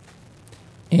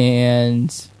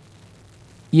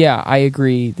yeah, I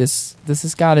agree. This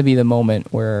has got to be the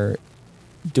moment where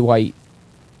Dwight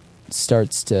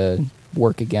starts to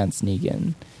work against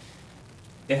Negan.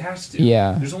 It has to.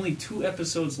 Yeah. There's only 2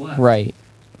 episodes left. Right.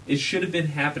 It should have been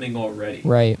happening already.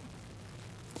 Right.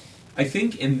 I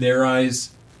think in their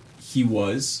eyes, he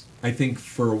was. I think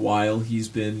for a while he's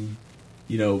been,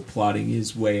 plotting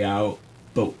his way out,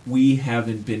 but we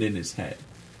haven't been in his head.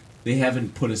 They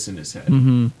haven't put us in his head.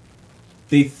 Mm-hmm.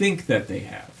 They think that they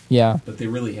have. Yeah. But they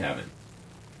really haven't.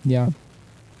 Yeah.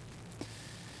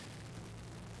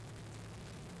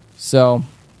 So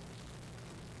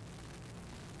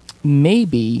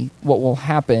maybe what will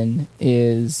happen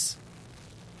is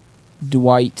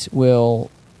Dwight will,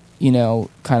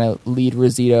 kind of lead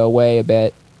Rosita away a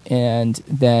bit, and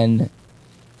then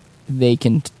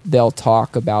they'll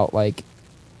talk about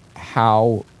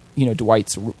how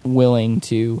Dwight's willing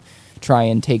to try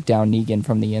and take down Negan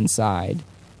from the inside,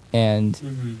 and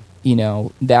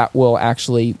that will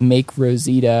actually make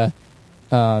Rosita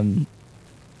have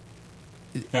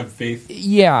faith.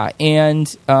 Yeah,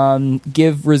 and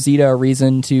give Rosita a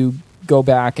reason to go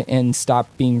back and stop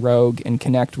being rogue and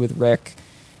connect with Rick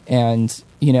and,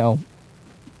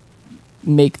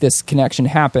 make this connection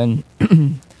happen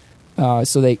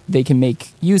so they can make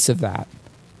use of that.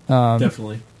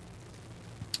 Definitely.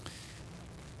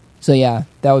 So, yeah,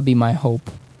 that would be my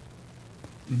hope.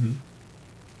 Mm-hmm.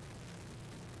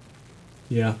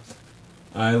 Yeah,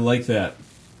 I like that.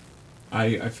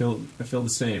 I feel the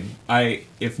same.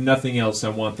 If nothing else, I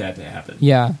want that to happen.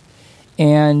 Yeah.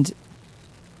 And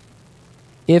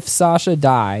if Sasha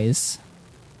dies,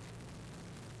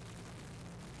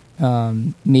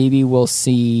 maybe we'll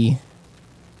see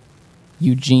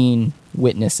Eugene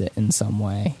witness it in some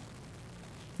way.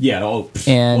 Yeah,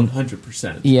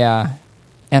 100%. Yeah.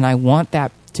 And I want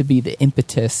that to be the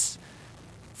impetus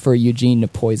for Eugene to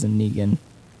poison Negan.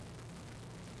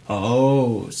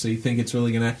 Oh, so you think it's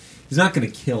really gonna... He's not gonna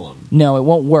kill him. No, it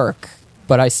won't work,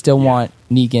 but I still want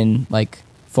Negan,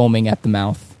 foaming at the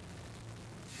mouth.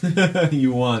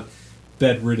 You want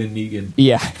bedridden Negan.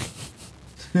 Yeah.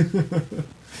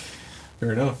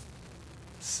 Fair enough.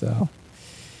 So.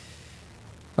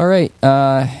 All right.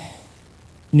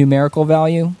 Numerical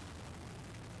value?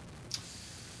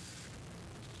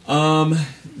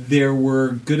 There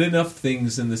were good enough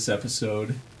things in this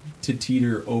episode to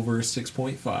teeter over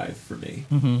 6.5 for me.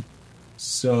 Mm-hmm.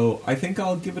 So I think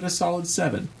I'll give it a solid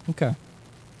 7. Okay.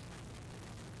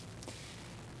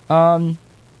 I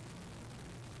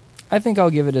think I'll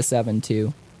give it a 7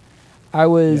 too.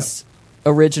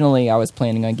 Originally I was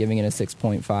planning on giving it a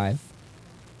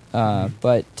 6.5.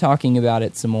 But talking about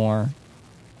it some more,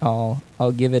 I'll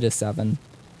give it a 7.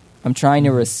 I'm trying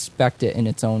to respect it in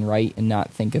its own right and not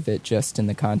think of it just in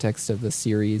the context of the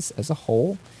series as a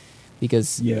whole.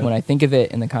 Because when I think of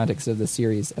it in the context of the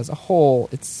series as a whole,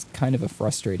 it's kind of a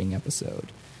frustrating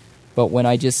episode. But when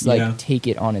I just take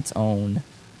it on its own,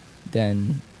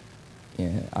 then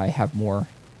I have more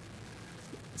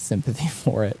sympathy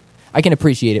for it. I can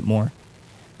appreciate it more.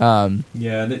 And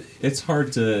it's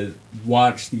hard to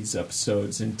watch these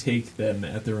episodes and take them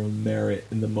at their own merit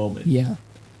in the moment. Yeah.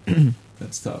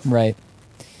 That's tough. Right.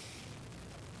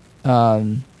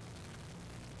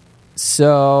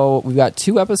 So we've got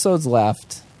 2 episodes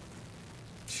left.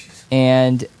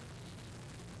 And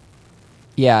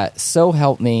so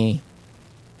help me,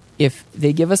 if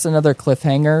they give us another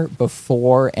cliffhanger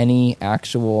before any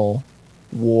actual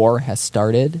war has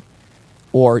started,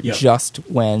 or just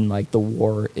when the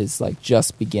war is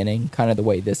just beginning, kind of the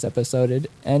way this episode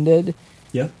ended,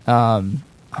 I'm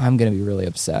gonna be really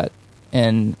upset.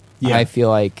 And I feel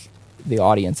like the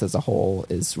audience as a whole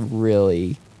is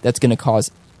really, that's gonna cause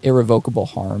irrevocable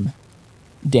harm,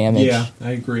 damage. Yeah,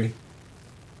 I agree.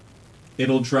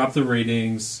 It'll drop the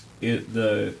ratings.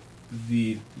 The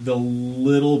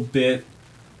little bit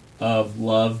of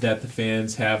love that the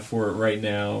fans have for it right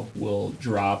now will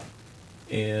drop,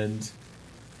 and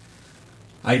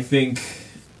I think,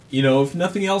 if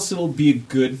nothing else, it'll be a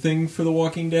good thing for The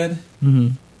Walking Dead.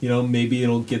 Mm-hmm. Maybe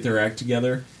it'll get their act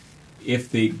together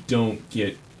if they don't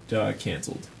get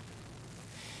canceled.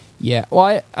 Yeah,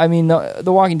 well, I mean, The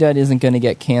Walking Dead isn't going to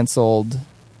get canceled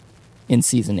in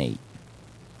season 8.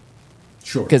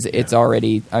 Sure. Because it's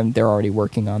already, they're already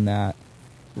working on that.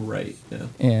 Right, yeah.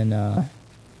 And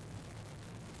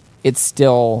it's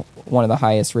still one of the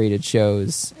highest rated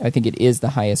shows. I think it is the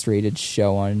highest rated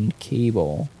show on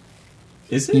cable.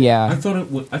 Is it? Yeah. I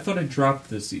thought it dropped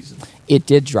this season. It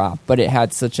did drop, but it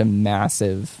had such a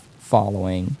massive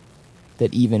following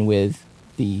that even with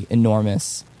the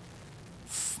enormous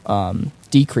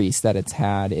decrease that it's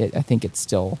had, I think it's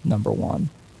still number 1.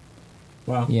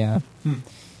 Wow. Yeah.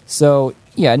 So,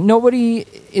 nobody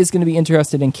is going to be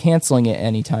interested in canceling it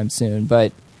anytime soon,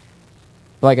 but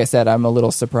like I said, I'm a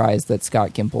little surprised that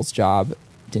Scott Gimple's job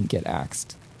didn't get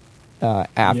axed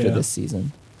after this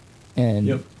season.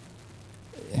 And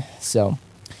so...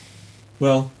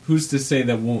 Well, who's to say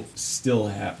that won't still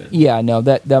happen? Yeah, no,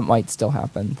 that might still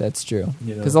happen. That's true.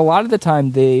 Because a lot of the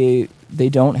time they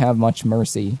don't have much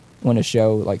mercy when a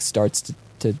show starts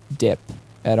to dip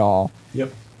at all.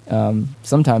 Yep.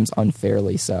 Sometimes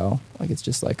unfairly so. It's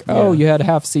just you had a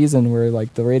half season where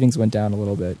the ratings went down a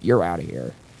little bit. You're out of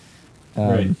here.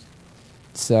 Right.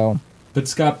 So. But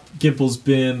Scott Gimple's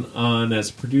been on as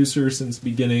producer since the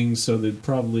beginning, so they'd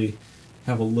probably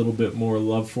have a little bit more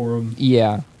love for him.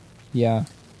 Yeah. Yeah.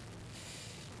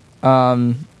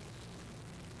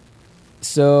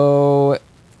 So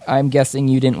I'm guessing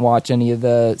you didn't watch any of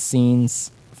the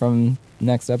scenes from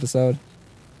next episode?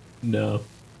 No.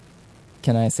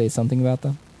 Can I say something about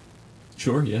them?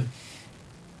 Sure, yeah.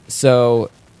 So,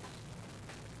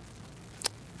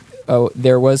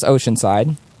 there was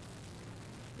Oceanside.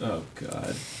 Oh,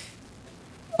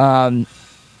 God.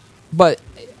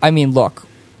 I mean, look,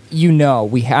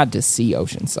 we had to see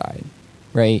Oceanside,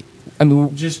 right? I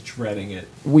mean, Just dreading it.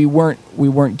 we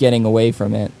weren't getting away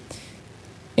from it,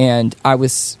 and I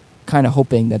was kind of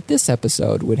hoping that this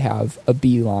episode would have a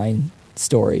beeline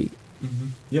story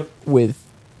Yep. with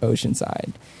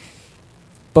Oceanside.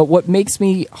 But what makes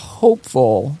me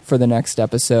hopeful for the next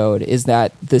episode is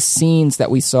that the scenes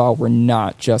that we saw were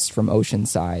not just from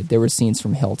Oceanside. There were scenes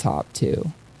from Hilltop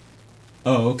too.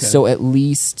 Oh, okay. So at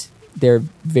least they're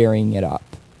varying it up.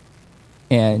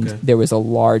 And Okay. there was a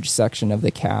large section of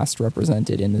the cast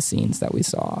represented in the scenes that we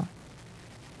saw.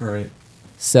 All right.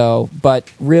 So, but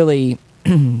really,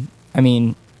 I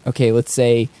mean, okay, let's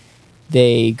say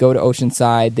they go to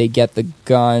Oceanside, they get the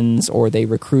guns, or they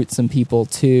recruit some people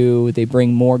too. They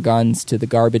bring more guns to the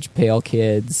Garbage Pail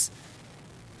Kids.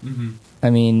 Mm-hmm. I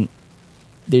mean,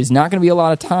 there's not going to be a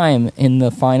lot of time in the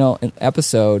final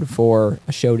episode for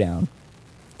a showdown.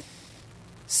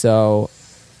 So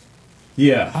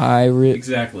Yeah. I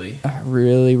Exactly.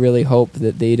 really, really hope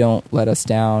that they don't let us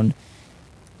down.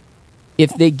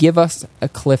 If they give us a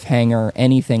cliffhanger,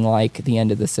 anything like the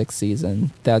end of the 6th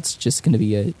season, that's just going to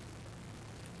be a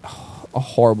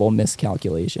horrible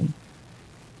miscalculation.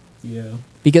 Yeah.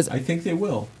 Because I think they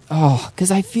will.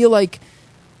 because I feel like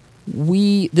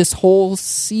this whole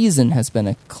season has been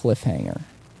a cliffhanger.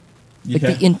 Like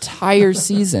Yeah. the entire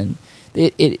season,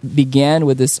 it began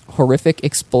with this horrific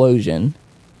explosion,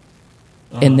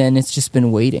 Uh-huh. and then it's just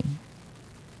been waiting.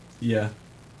 Yeah.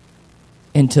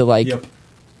 And to Yep.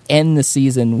 end the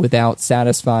season without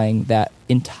satisfying that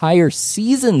entire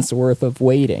season's worth of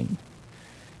waiting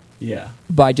Yeah.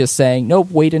 by just saying,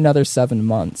 nope, wait another 7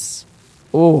 months.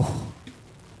 Oh.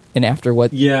 And after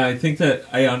what? Yeah,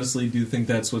 I honestly do think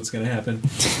that's what's going to happen,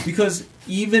 because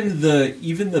even the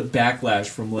backlash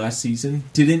from last season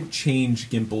didn't change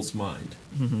Gimple's mind.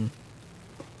 Mm-hmm.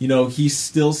 You know, he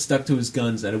still stuck to his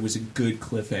guns that it was a good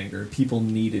cliffhanger. People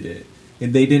needed it,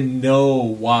 and they didn't know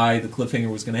why the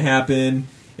cliffhanger was going to happen,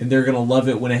 and they're going to love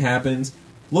it when it happens.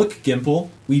 Look, Gimple,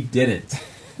 we didn't.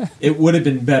 It would have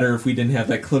been better if we didn't have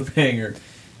that cliffhanger.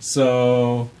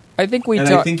 So, I think we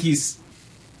I think he's.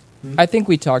 I think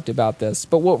we talked about this,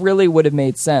 but what really would have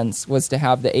made sense was to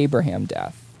have the Abraham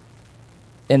death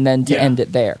and then to Yeah. end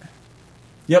it there.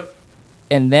 Yep.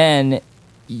 And then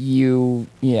you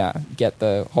get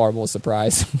the horrible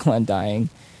surprise of Glenn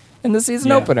dying in the season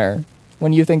Yeah. opener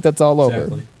when you think that's all over.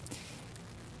 Exactly.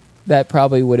 That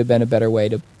probably would have been a better way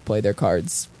to play their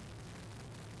cards.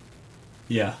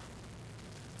 Yeah.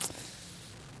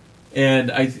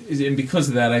 And because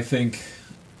of that, I think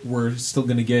we're still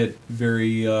going to get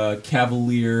very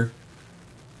cavalier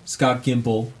Scott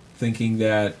Gimple thinking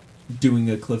that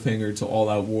doing a cliffhanger to All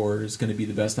Out War is going to be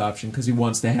the best option because he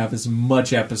wants to have as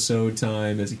much episode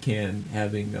time as he can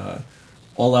having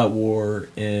All Out War.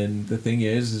 And the thing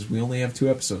is we only have 2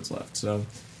 episodes left, so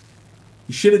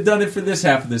you should have done it for this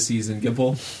half of the season,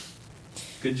 Gimple.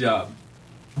 Good job.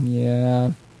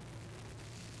 Yeah.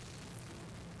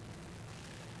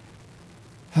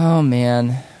 Oh,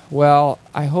 man. Well,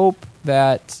 I hope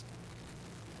that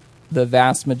the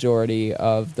vast majority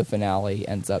of the finale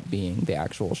ends up being the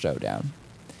actual showdown.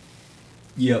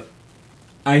 Yep.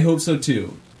 I hope so,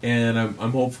 too. And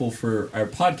I'm hopeful for our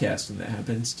podcast when that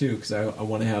happens, too, because I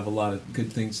want to have a lot of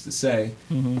good things to say.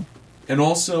 Mm-hmm. And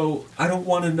also, I don't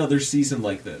want another season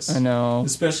like this. I know.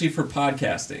 Especially for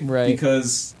podcasting. Right.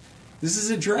 Because this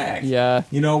is a drag. Yeah.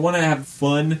 You know, I want to have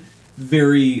fun,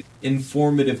 very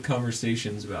informative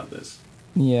conversations about this.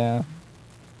 Yeah.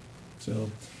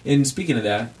 So, and speaking of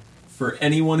that, for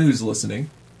anyone who's listening,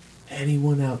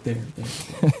 anyone out there,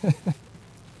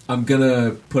 I'm going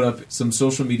to put up some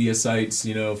social media sites,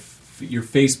 you know, your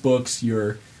Facebooks,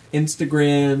 your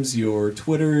Instagrams, your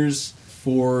Twitters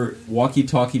for Walkie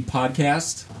Talkie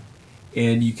Podcast,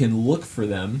 and you can look for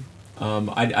them.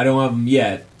 I don't have them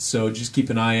yet, so just keep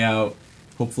an eye out.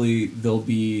 Hopefully they'll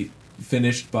be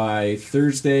finished by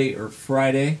Thursday or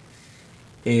Friday,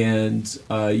 and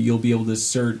you'll be able to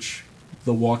search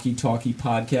the Walkie Talkie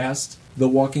Podcast, The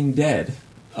Walking Dead.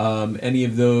 Any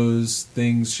of those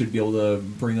things should be able to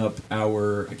bring up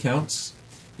our accounts.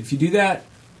 If you do that,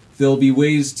 there'll be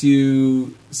ways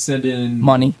to send in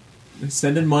Money.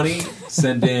 send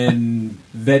in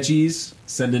veggies,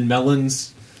 send in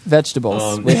melons.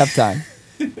 Vegetables. We have time.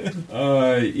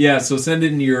 So send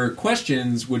in your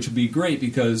questions, which would be great,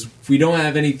 because if we don't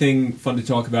have anything fun to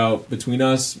talk about between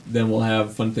us, then we'll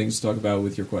have fun things to talk about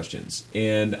with your questions.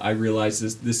 And I realize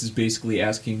this is basically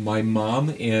asking my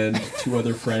mom and 2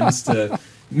 other friends to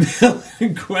mail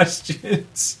in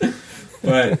questions.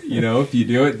 But, you know, if you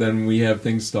do it, then we have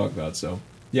things to talk about. So,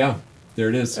 yeah. there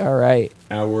it is. All right.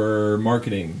 Our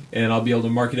marketing. And I'll be able to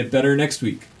market it better next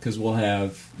week because we'll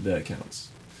have the accounts.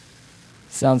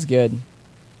 Sounds good.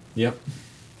 Yep.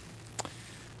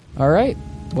 All right.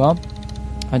 Well,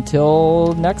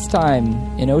 until next time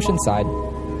in Oceanside.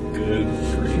 Good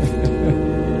grief.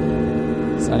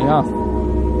 Signing off.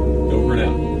 Over and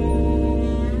out.